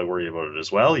were probably worried about it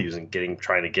as well,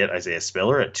 trying to get Isaiah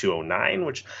Spiller at 209,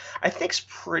 which I think is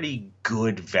pretty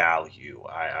good value.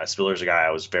 Spiller's a guy I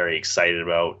was very excited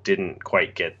about. Didn't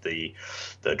quite get the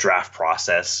draft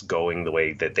process going the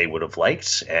way that they would have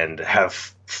liked, and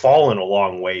have fallen a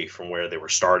long way from where they were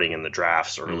starting in the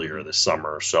drafts earlier this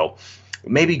summer. So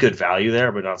maybe good value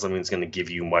there, but not something that's going to give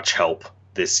you much help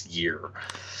this year.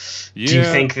 Yeah. Do you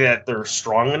think that they're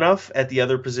strong enough at the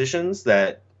other positions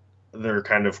that their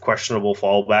kind of questionable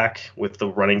fallback with the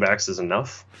running backs is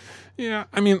enough? Yeah,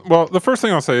 I mean, well, the first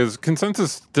thing I'll say is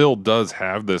consensus still does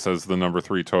have this as the number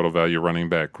 3 total value running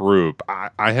back group. I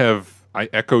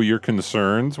echo your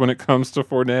concerns when it comes to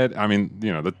Fournette. I mean,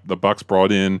 the Bucs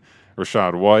brought in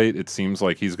Rachaad White. It seems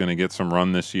like he's going to get some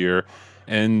run this year.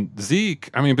 And Zeke,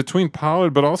 I mean, between Pollard,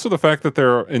 but also the fact that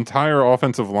their entire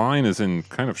offensive line is in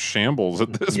kind of shambles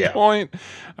at this point.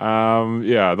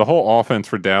 The whole offense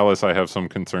for Dallas I have some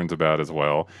concerns about as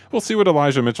well. We'll see what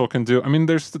Elijah Mitchell can do. I mean,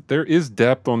 there is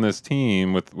depth on this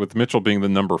team with Mitchell being the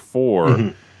number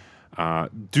 4.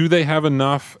 Do they have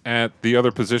enough at the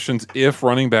other positions if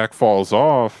running back falls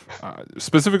off?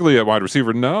 Specifically at wide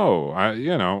receiver,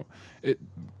 no.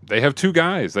 They have two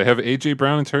guys. They have A.J.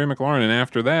 Brown and Terry McLaurin, and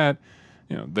after that,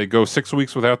 they go 6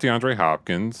 weeks without DeAndre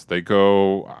Hopkins. They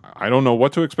go, I don't know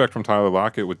what to expect from Tyler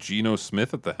Lockett with Geno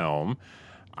Smith at the helm.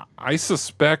 I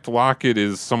suspect Lockett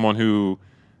is someone who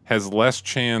has less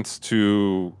chance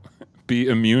to be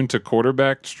immune to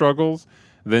quarterback struggles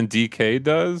than DK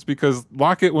does, because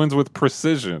Lockett wins with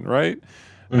precision, right?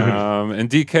 And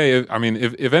DK, I mean,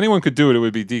 if anyone could do it, it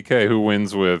would be DK, who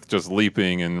wins with just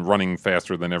leaping and running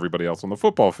faster than everybody else on the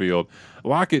football field.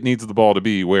 Lockett needs the ball to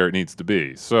be where it needs to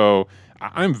be. So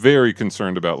I'm very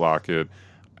concerned about Lockett.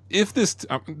 If this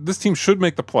team should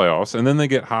make the playoffs, and then they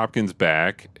get Hopkins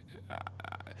back,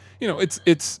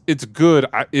 it's good.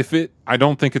 I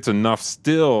don't think it's enough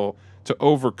still to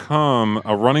overcome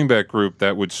a running back group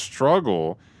that would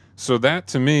struggle. So that,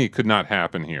 to me, could not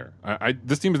happen here.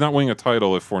 This team is not winning a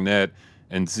title if Fournette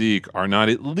and Zeke are not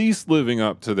at least living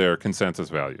up to their consensus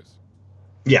values.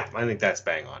 Yeah, I think that's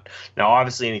bang on. Now,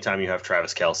 obviously, anytime you have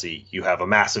Travis Kelce, you have a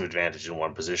massive advantage in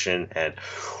one position, and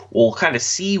we'll kind of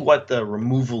see what the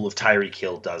removal of Tyreek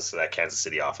Hill does to that Kansas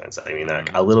City offense. I mean,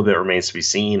 a little bit remains to be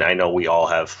seen. I know we all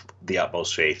have the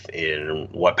utmost faith in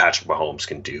what Patrick Mahomes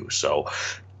can do, so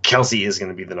Kelce is going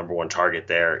to be the number one target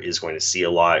there, is going to see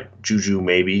a lot. Juju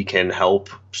maybe can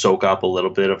help soak up a little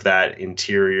bit of that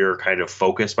interior kind of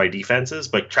focus by defenses,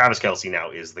 but Travis Kelce now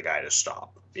is the guy to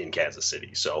stop in Kansas City.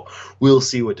 So we'll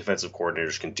see what defensive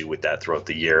coordinators can do with that throughout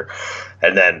the year.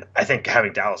 And then I think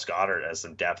having Dallas Goedert as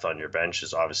some depth on your bench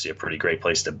is obviously a pretty great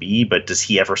place to be, but does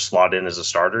he ever slot in as a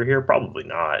starter here? Probably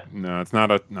not. No, it's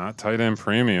not tight end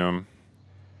premium.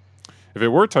 If it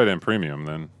were tight end premium,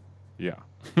 then yeah.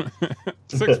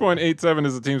 6.87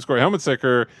 is the team score. Helmet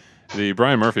Sticker, the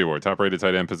Brian Murphy Award, top-rated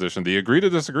tight end position. The Agree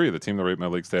to Disagree, the team the Rate My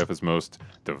League staff is most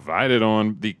divided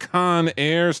on. The Con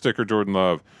Air sticker, Jordan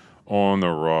Love on the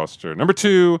roster. Number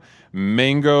 2,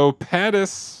 Mango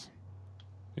Pattis.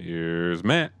 Here's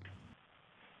Matt.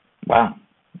 Wow,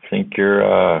 I think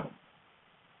you're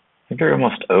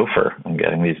almost over on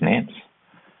getting these names.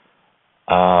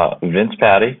 Vince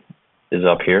Patty is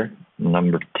up here,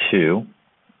 number 2.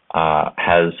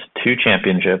 Has 2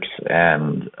 championships,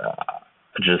 and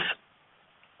just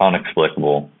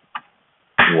unexplicable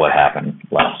what happened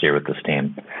last year with this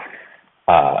team.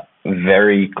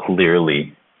 Very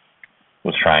clearly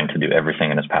was trying to do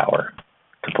everything in his power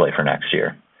to play for next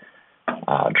year.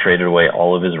 Traded away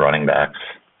all of his running backs,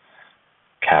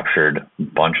 captured a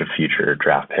bunch of future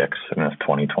draft picks in this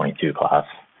 2022 class,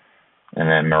 and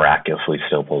then miraculously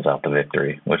still pulls out the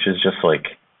victory, which is just like,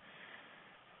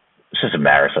 it's just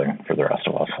embarrassing for the rest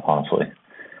of us, honestly.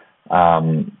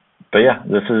 But yeah,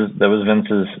 that was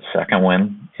Vince's second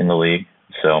win in the league.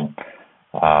 So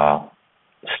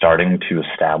starting to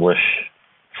establish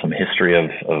some history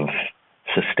of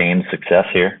sustained success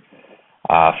here.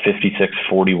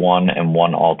 56-41 and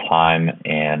 1 all-time,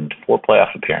 and 4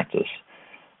 playoff appearances.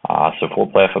 So 4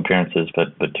 playoff appearances,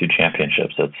 but 2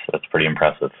 championships. That's pretty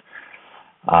impressive.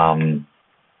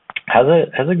 Has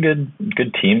a good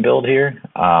team build here.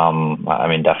 I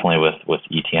mean, definitely with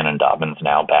Etienne and Dobbins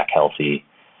now back healthy,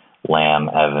 Lamb,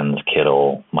 Evans,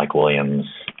 Kittle, Mike Williams,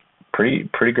 pretty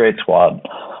great squad.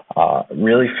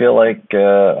 Really feel like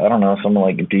I don't know, someone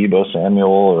like Deebo Samuel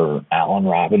or Allen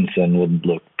Robinson would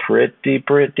look pretty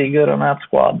good on that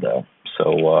squad though.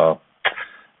 So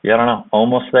yeah, I don't know,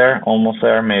 almost there.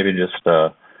 Maybe just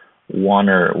one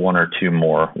or 2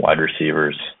 more wide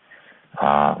receivers,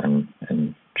 and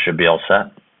should be all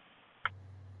set.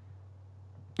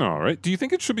 All right. Do you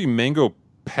think it should be Mango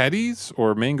Patties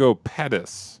or Mango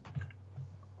Pattis?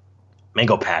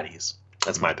 Mango Patties.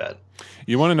 That's my bet.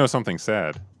 You want to know something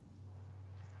sad?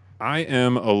 I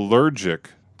am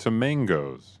allergic to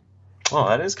mangoes. Oh,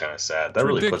 that is kind of sad. That It's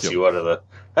really ridiculous.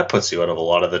 puts you out of a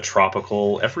lot of the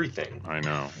tropical everything. I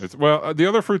know. The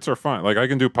other fruits are fine. Like I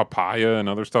can do papaya and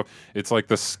other stuff. It's like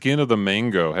the skin of the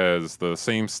mango has the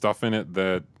same stuff in it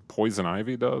that poison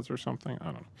ivy does or something. I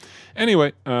don't know.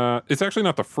 Anyway, it's actually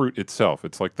not the fruit itself.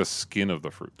 It's like the skin of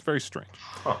the fruit. It's very strange.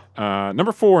 Huh.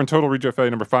 Number 4 in total redraft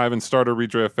value. Number 5 in starter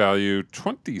redraft value.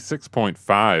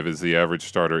 26.5 is the average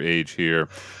starter age here.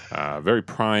 Very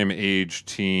prime age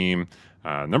team.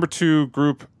 Number 2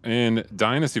 group in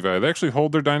dynasty value. They actually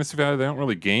hold their dynasty value. They don't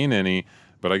really gain any,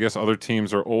 but I guess other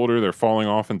teams are older. They're falling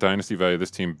off in dynasty value.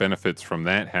 This team benefits from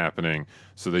that happening,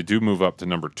 so they do move up to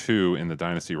number 2 in the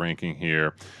dynasty ranking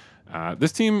here.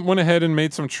 This team went ahead and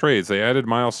made some trades. They added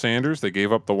Miles Sanders. They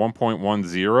gave up the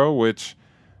 1.10, which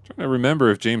I'm trying to remember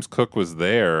if James Cook was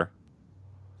there.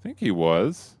 I think he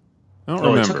was. I don't No,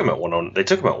 remember. they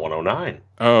took him at 109.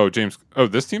 Oh, James. Oh,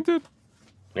 this team did?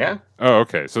 Yeah. Oh,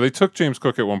 okay. So they took James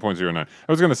Cook at 1.09. I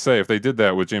was going to say if they did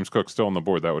that with James Cook still on the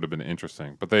board, that would have been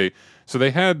interesting. But they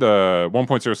had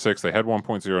 1.06, they had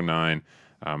 1.09,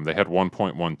 they had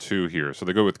 1.12 here. So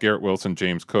they go with Garrett Wilson,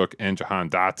 James Cook, and Jahan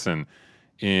Dotson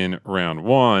in round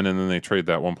 1, and then they trade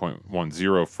that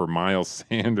 1.10 for Miles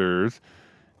Sanders.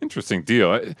 Interesting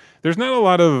deal. There's not a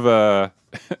lot of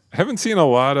haven't seen a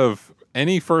lot of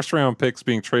any first round picks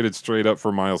being traded straight up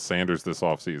for Miles Sanders this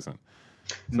offseason.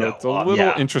 So No, it's a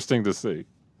little interesting to see.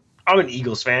 I'm an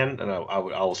Eagles fan, and I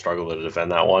will struggle to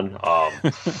defend that one.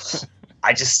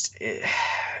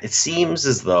 It seems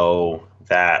as though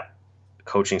that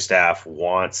coaching staff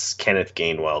wants Kenneth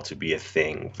Gainwell to be a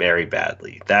thing very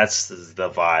badly. That's the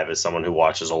vibe as someone who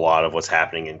watches a lot of what's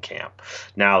happening in camp.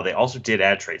 Now, they also did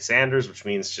add Trey Sanders, which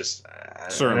means just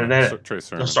Sermon. Trey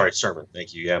Sermon. Oh, sorry, Sermon.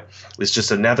 Thank you. Yeah, it's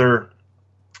just another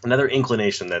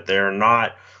inclination that they're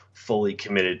not fully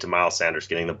committed to Miles Sanders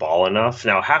getting the ball enough.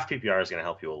 Now, half PPR is going to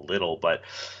help you a little, but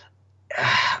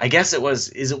I guess was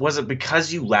it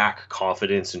because you lack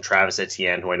confidence in Travis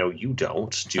Etienne, who I know you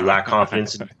don't? Do you lack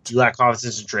confidence? Do you lack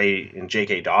confidence in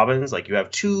J.K. Dobbins? Like, you have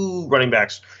two running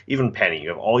backs, even Penny. You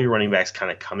have all your running backs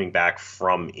kind of coming back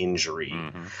from injury.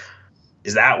 Mm-hmm.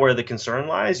 Is that where the concern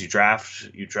lies? You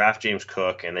draft James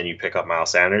Cook, and then you pick up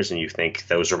Miles Sanders, and you think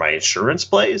those are my insurance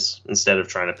plays instead of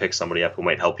trying to pick somebody up who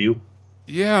might help you?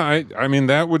 Yeah, I mean,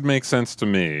 that would make sense to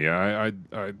me. I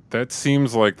that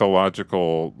seems like the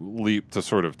logical leap to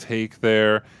sort of take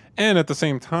there. And at the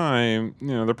same time,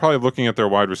 they're probably looking at their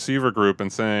wide receiver group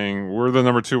and saying, we're the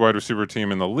number 2 wide receiver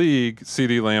team in the league.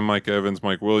 CeeDee Lamb, Mike Evans,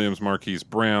 Mike Williams, Marquise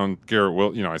Brown, Garrett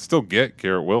Wilson. I still get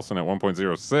Garrett Wilson at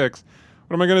 1.06.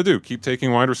 What am I going to do? Keep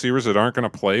taking wide receivers that aren't going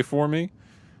to play for me?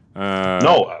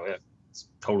 No, it's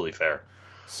totally fair.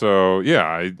 So, yeah,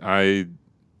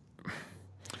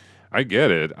 I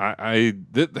get it.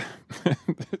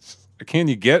 Can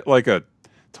you get like a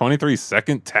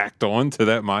 23-second tacked on to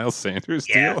that Miles Sanders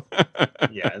deal?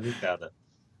 Yeah, I think that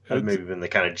maybe been the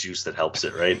kind of juice that helps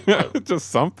it, right? Just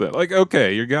something. Like,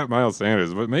 okay, you got Miles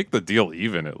Sanders, but make the deal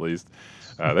even at least.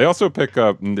 They also pick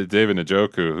up David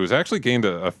Njoku, who's actually gained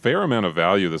a fair amount of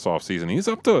value this offseason. He's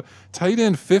up to tight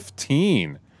end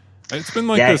 15. It's been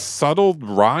like this subtle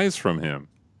rise from him.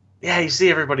 Yeah, you see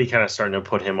everybody kind of starting to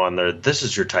put him on their this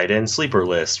is your tight end sleeper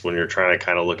list when you're trying to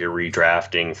kind of look at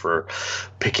redrafting for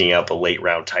picking up a late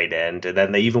round tight end. And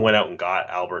then they even went out and got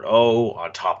Albert O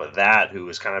on top of that, who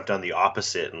has kind of done the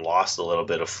opposite and lost a little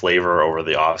bit of flavor over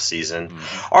the offseason.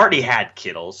 Mm-hmm. Already had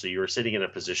Kittle, so you were sitting in a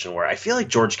position where I feel like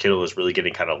George Kittle was really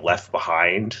getting kind of left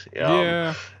behind.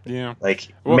 Yeah. Like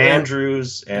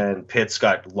Mandrews and Pitts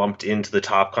got lumped into the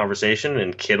top conversation,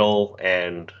 and Kittle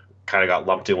and kind of got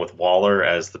lumped in with Waller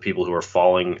as the people who are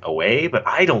falling away, but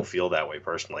I don't feel that way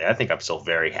personally. I think I'm still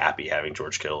very happy having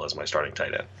George Kittle as my starting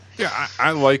tight end. Yeah,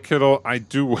 I like Kittle. I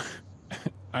do.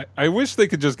 I wish they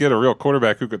could just get a real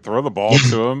quarterback who could throw the ball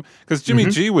to him, because Jimmy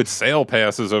G would sail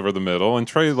passes over the middle, and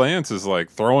Trey Lance is like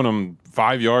throwing them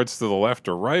 5 yards to the left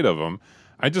or right of him.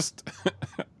 I just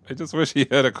wish he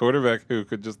had a quarterback who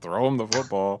could just throw him the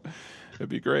football. It'd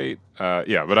be great. But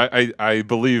I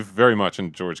believe very much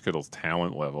in George Kittle's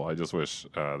talent level. I just wish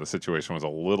the situation was a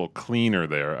little cleaner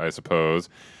there, I suppose.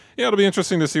 Yeah, it'll be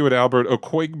interesting to see what Albert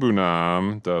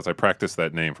Okwuegbunam does. I practiced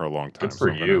that name for a long time. Good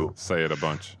for you. Say it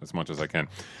as much as I can.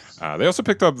 They also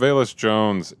picked up Velus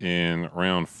Jones in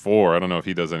round 4. I don't know if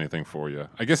he does anything for you.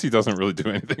 I guess he doesn't really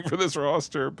do anything for this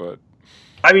roster, but...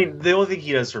 I mean, the only thing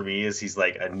he does for me is he's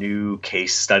like a new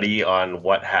case study on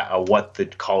what the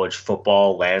college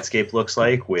football landscape looks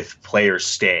like with players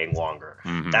staying longer.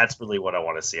 Mm-hmm. That's really what I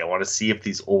want to see. I want to see if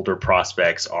these older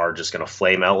prospects are just going to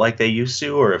flame out like they used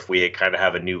to, or if we kind of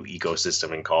have a new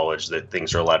ecosystem in college that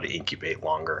things are allowed to incubate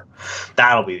longer.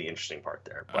 That'll be the interesting part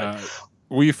there. But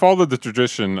we followed the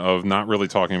tradition of not really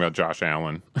talking about Josh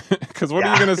Allen, because what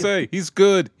are you going to say? He's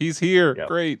good. He's here. Yep.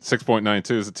 Great.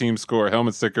 6.92 is the team score.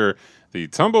 Helmet sticker. The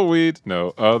tumbleweed,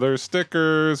 no other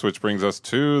stickers, which brings us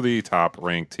to the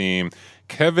top-ranked team,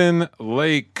 Kevin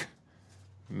Lake.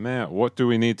 Matt, what do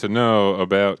we need to know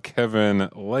about Kevin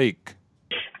Lake?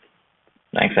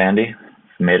 Thanks, Andy.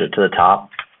 Made it to the top.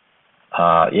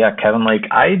 Kevin Lake,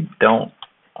 I don't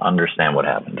understand what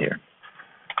happened here.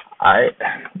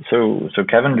 So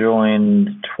Kevin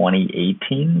joined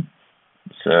 2018,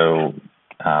 so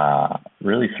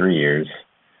really 3 years.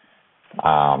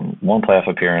 1 playoff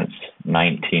appearance,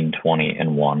 19, 20,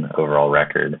 and 1 overall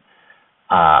record.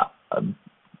 But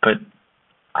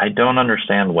I don't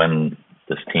understand when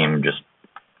this team just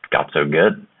got so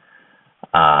good.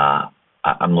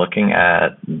 I'm looking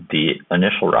at the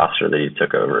initial roster that he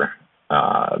took over.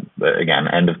 Again,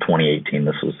 end of 2018,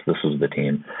 this was the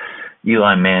team.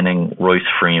 Eli Manning, Royce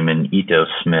Freeman, Ito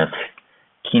Smith,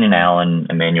 Keenan Allen,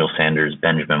 Emmanuel Sanders,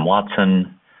 Benjamin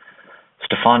Watson,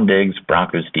 Stephon Diggs,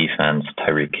 Broncos defense,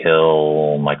 Tyreek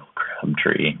Hill, Michael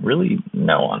Crabtree. Really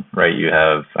no one, right? You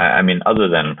have, I mean, other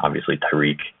than obviously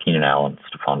Tyreek, Keenan Allen,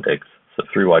 Stephon Diggs. So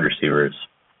 3 wide receivers.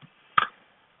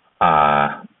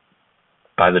 By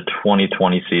the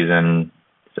 2020 season,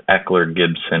 it's Eckler,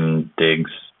 Gibson,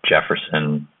 Diggs,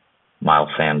 Jefferson, Miles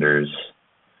Sanders,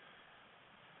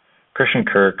 Christian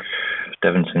Kirk,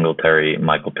 Devin Singletary,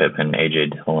 Michael Pittman, A.J.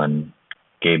 Dillon,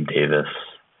 Gabe Davis.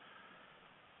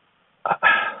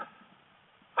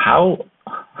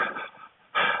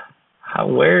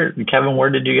 Kevin, where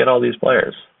did you get all these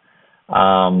players?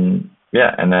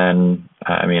 Yeah, and then,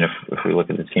 I mean, if we look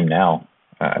at the team now,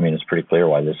 I mean, it's pretty clear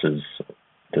why this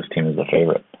team is the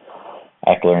favorite.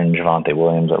 Eckler and Javonte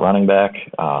Williams at running back,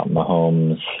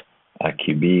 Mahomes at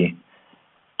QB,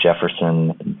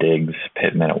 Jefferson, Diggs,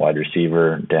 Pittman at wide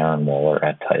receiver, Darren Waller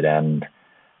at tight end,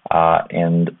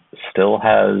 and still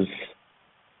has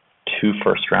 2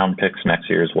 first-round picks next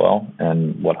year as well,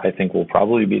 and what I think will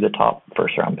probably be the top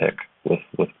first-round pick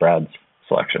with Brad's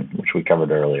selection, which we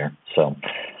covered earlier. So,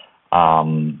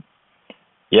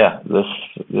 yeah,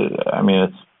 I mean,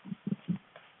 it's a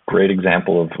great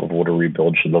example of what a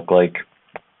rebuild should look like.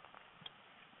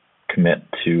 Commit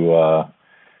to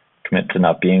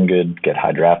not being good, get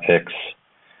high draft picks,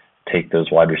 take those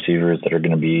wide receivers that are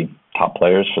going to be top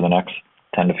players for the next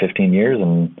 10 to 15 years,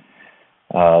 and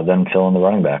then fill in the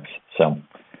running backs. So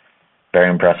very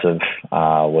impressive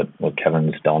what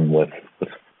Kevin's done with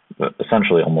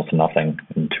essentially almost nothing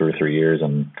in 2 or 3 years,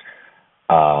 and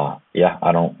yeah,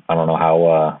 I don't know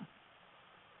how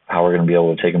we're going to be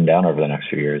able to take him down over the next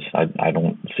few years. I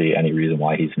don't see any reason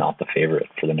why he's not the favorite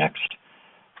for the next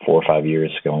 4 or 5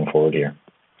 years going forward here.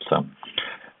 So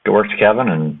good work to Kevin,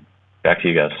 and back to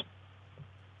you guys.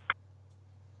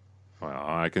 Well,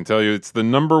 I can tell you it's the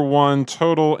number 1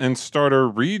 total and starter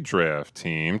redraft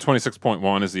team.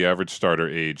 26.1 is the average starter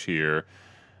age here,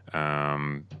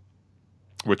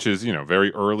 which is,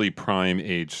 very early prime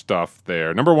age stuff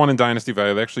there. Number 1 in dynasty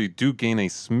value. They actually do gain a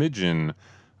smidgen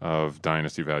of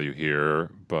dynasty value here,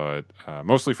 but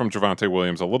mostly from Javonte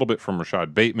Williams, a little bit from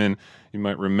Rashad Bateman. You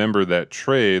might remember that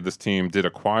trade. This team did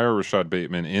acquire Rashad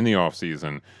Bateman in the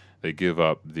offseason. They give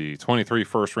up the 23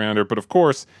 first rounder, but of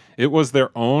course, it was their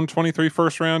own 23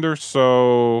 first rounder,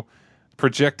 so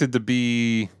projected to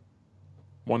be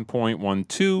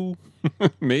 1.12,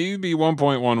 maybe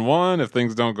 1.11 if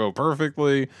things don't go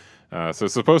perfectly. So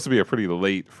it's supposed to be a pretty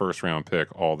late first-round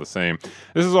pick all the same.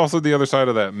 This is also the other side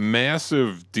of that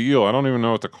massive deal. I don't even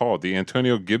know what to call it. The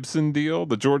Antonio Gibson deal?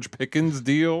 The George Pickens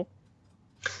deal?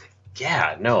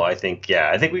 Yeah, no, I think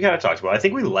we kind of talked about it. I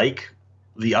think we like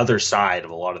the other side of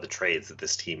a lot of the trades that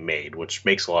this team made, which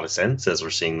makes a lot of sense as we're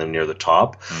seeing them near the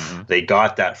top. Mm-hmm. They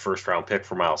got that first-round pick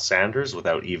for Miles Sanders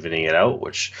without evening it out,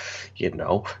 which,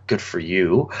 good for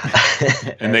you.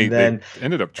 and they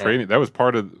ended up trading. That was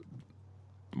part of...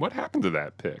 What happened to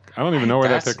that pick? I don't even know where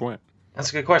that pick went. That's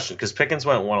a good question, because Pickens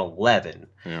went 111.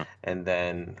 Yeah. And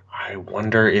then I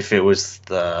wonder if it was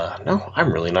No,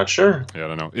 I'm really not sure. Yeah, I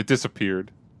don't know. It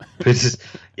disappeared.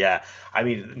 Yeah. I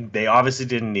mean, they obviously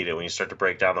didn't need it when you start to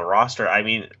break down the roster. I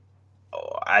mean,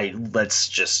 let's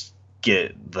just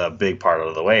get the big part out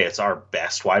of the way. It's our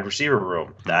best wide receiver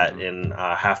room. That in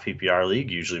a half PPR league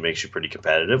usually makes you pretty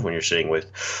competitive when you're sitting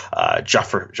with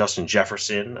Justin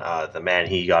Jefferson, the man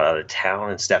he got out of town,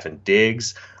 and Stefon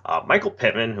Diggs, Michael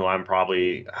Pittman, who I'm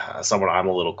probably someone I'm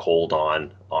a little cold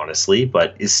on, honestly,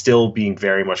 but is still being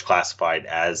very much classified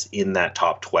as in that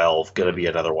top 12, going to be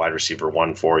another wide receiver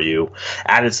 1 for you.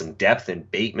 Added some depth in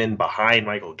Bateman behind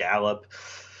Michael Gallup.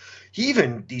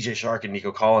 Even DJ Shark and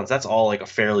Nico Collins, that's all like a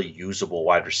fairly usable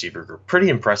wide receiver group. Pretty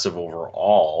impressive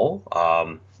overall.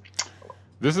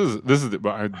 This is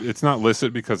it's not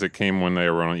listed because it came when they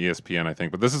were on ESPN, I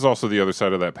think. But this is also the other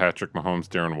side of that Patrick Mahomes,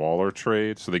 Darren Waller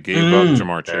trade. So they gave up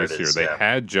Jamar Chase here. They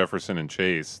had Jefferson and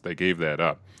Chase. They gave that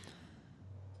up.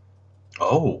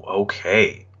 Oh,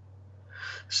 okay.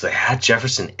 So they had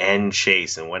Jefferson and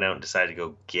Chase and went out and decided to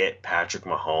go get Patrick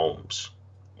Mahomes.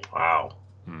 Wow.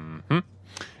 Mm-hmm.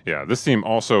 Yeah, this team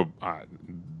also,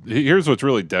 here's what's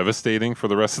really devastating for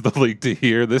the rest of the league to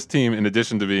hear. This team, in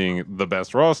addition to being the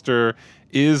best roster,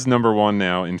 is number 1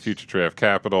 now in future draft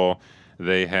capital.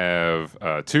 They have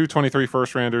 2 23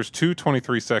 first rounders, 2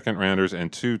 23 second rounders,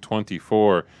 and 2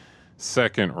 24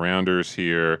 second rounders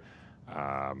here.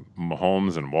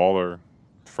 Mahomes and Waller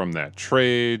from that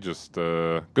trade. Just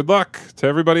good luck to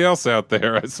everybody else out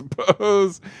there, I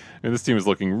suppose. And this team is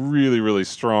looking really, really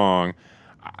strong.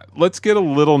 let's get a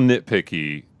little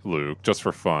nitpicky, Luke, just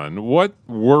for fun. What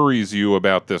worries you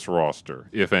about this roster,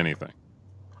 if anything?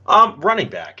 Running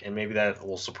back, and maybe that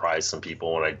will surprise some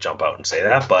people when I jump out and say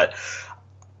that, but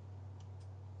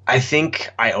I think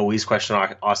I always question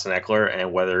Austin Eckler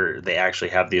and whether they actually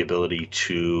have the ability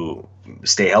to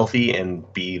stay healthy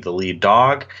and be the lead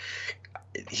dog.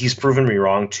 He's proven me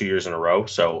wrong 2 years in a row,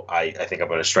 so I think I'm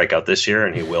going to strike out this year,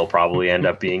 and he will probably end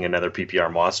up being another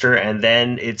PPR monster. And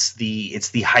then it's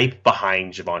the hype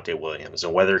behind Javonte Williams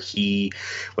and whether he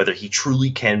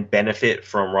truly can benefit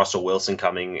from Russell Wilson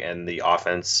coming and the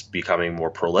offense becoming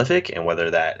more prolific, and whether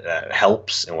that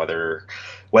helps, and whether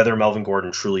Melvin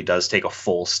Gordon truly does take a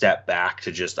full step back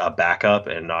to just a backup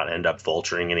and not end up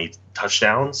vulturing any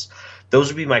touchdowns. Those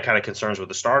would be my kind of concerns with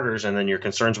the starters. And then your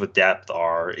concerns with depth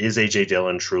are, is A.J.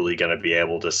 Dillon truly going to be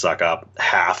able to suck up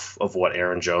half of what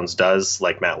Aaron Jones does,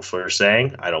 like Matt LaFleur is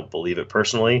saying? I don't believe it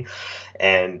personally.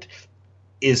 And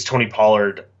is Tony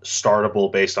Pollard startable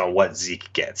based on what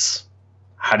Zeke gets?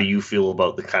 How do you feel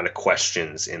about the kind of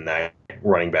questions in that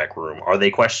running back room? Are they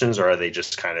questions, or are they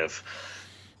just kind of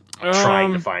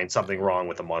trying to find something wrong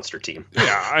with a monster team?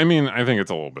 Yeah, I mean, I think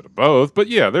it's a little bit of both, but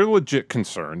yeah, they're legit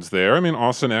concerns there. I mean,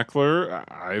 Austin Eckler,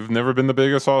 I've never been the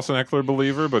biggest Austin Eckler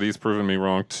believer, but he's proven me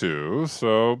wrong too.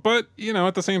 So, but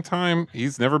at the same time,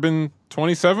 he's never been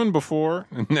 27 before,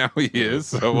 and now he is.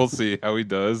 So we'll see how he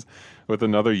does with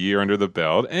another year under the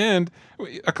belt. And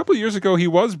a couple of years ago, he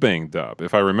was banged up,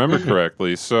 if I remember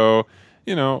correctly. So,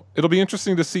 it'll be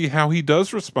interesting to see how he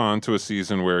does respond to a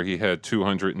season where he had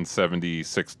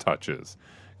 276 touches,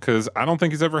 because I don't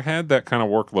think he's ever had that kind of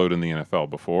workload in the NFL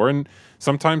before. And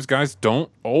sometimes guys don't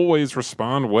always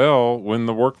respond well when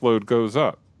the workload goes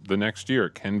up. The next year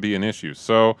can be an issue.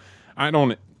 So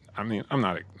I'm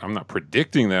not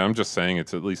predicting that. I'm just saying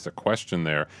it's at least a question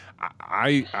there.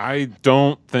 I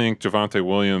don't think Javonte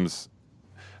Williams.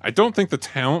 I don't think the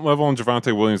talent level in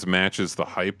Javonte Williams matches the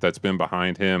hype that's been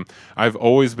behind him. I've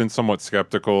always been somewhat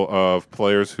skeptical of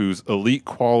players whose elite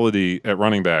quality at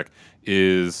running back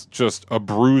is just a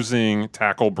bruising,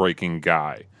 tackle-breaking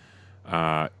guy.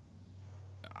 I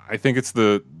think it's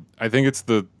the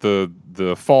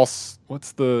false.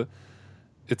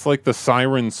 It's like the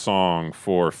siren song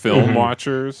for film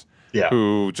watchers. Yeah.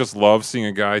 Who just love seeing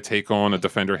a guy take on a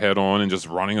defender head on and just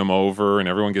running him over, and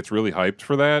everyone gets really hyped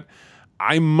for that.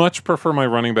 I much prefer my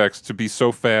running backs to be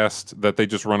so fast that they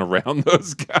just run around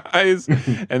those guys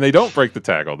and they don't break the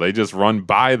tackle. They just run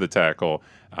by the tackle.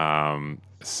 And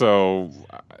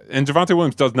Javonte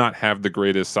Williams does not have the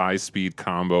greatest size-speed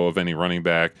combo of any running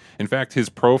back. In fact, his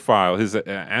profile, his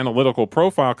analytical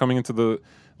profile coming into the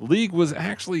league was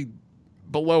actually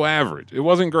below average. It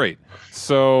wasn't great.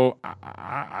 So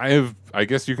I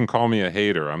guess you can call me a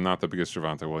hater. I'm not the biggest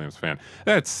Javonte Williams fan.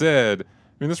 That said,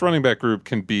 this running back group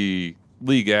can be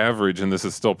league average, and this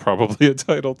is still probably a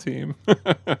title team.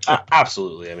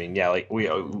 Absolutely. We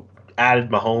added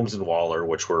Mahomes and Waller,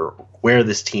 which were where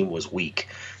this team was weak.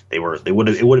 It would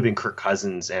have been Kirk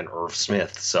Cousins and Irv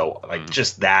Smith. So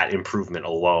just that improvement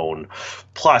alone.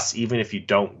 Plus, even if you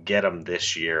don't get them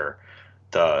this year,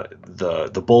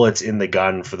 the bullets in the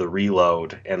gun for the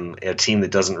reload, and a team that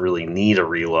doesn't really need a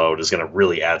reload is going to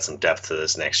really add some depth to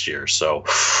this next year. So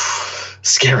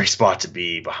scary spot to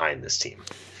be behind this team.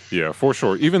 Yeah, for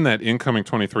sure. Even that incoming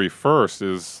 23 first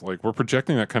is we're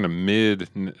projecting that kind of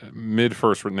mid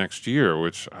first for next year,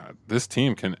 which this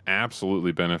team can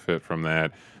absolutely benefit from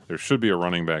that. There should be a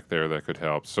running back there that could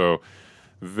help. So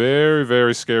very,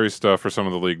 very scary stuff for some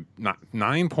of the league.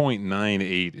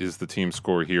 9.98 is the team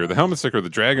score here. The helmet sticker, the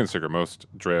dragon sticker, most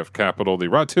draft capital, the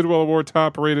Rod Tidwell Award,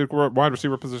 top rated wide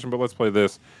receiver position. But let's play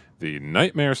this, the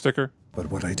nightmare sticker. But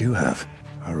what I do have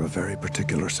are a very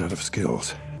particular set of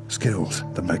skills. Skills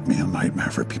that make me a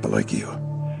nightmare for people like you.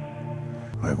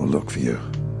 I will look for you.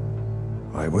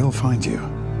 I will find you.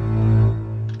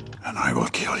 And I will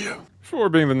kill you. For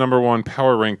being the number one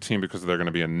power ranked team, because they're going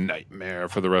to be a nightmare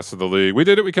for the rest of the league. We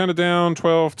did it. We counted down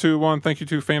 12, 2, 1. Thank you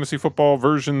to Fantasy Football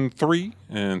version 3.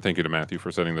 And thank you to Matthew for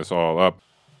setting this all up.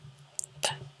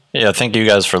 Yeah, thank you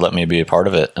guys for letting me be a part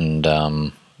of it. And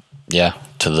to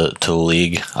the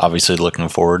league, obviously looking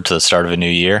forward to the start of a new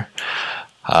year.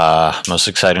 Most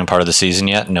exciting part of the season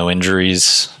yet. No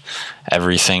injuries.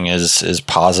 Everything is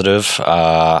positive.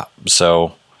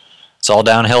 So it's all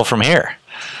downhill from here.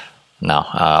 No,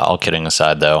 all kidding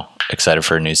aside, though, excited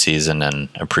for a new season and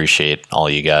appreciate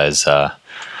all you guys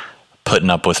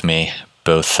putting up with me,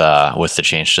 both with the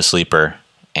change to sleeper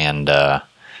and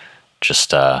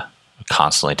just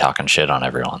constantly talking shit on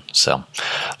everyone. So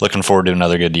looking forward to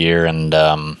another good year, and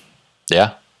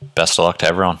best of luck to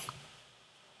everyone.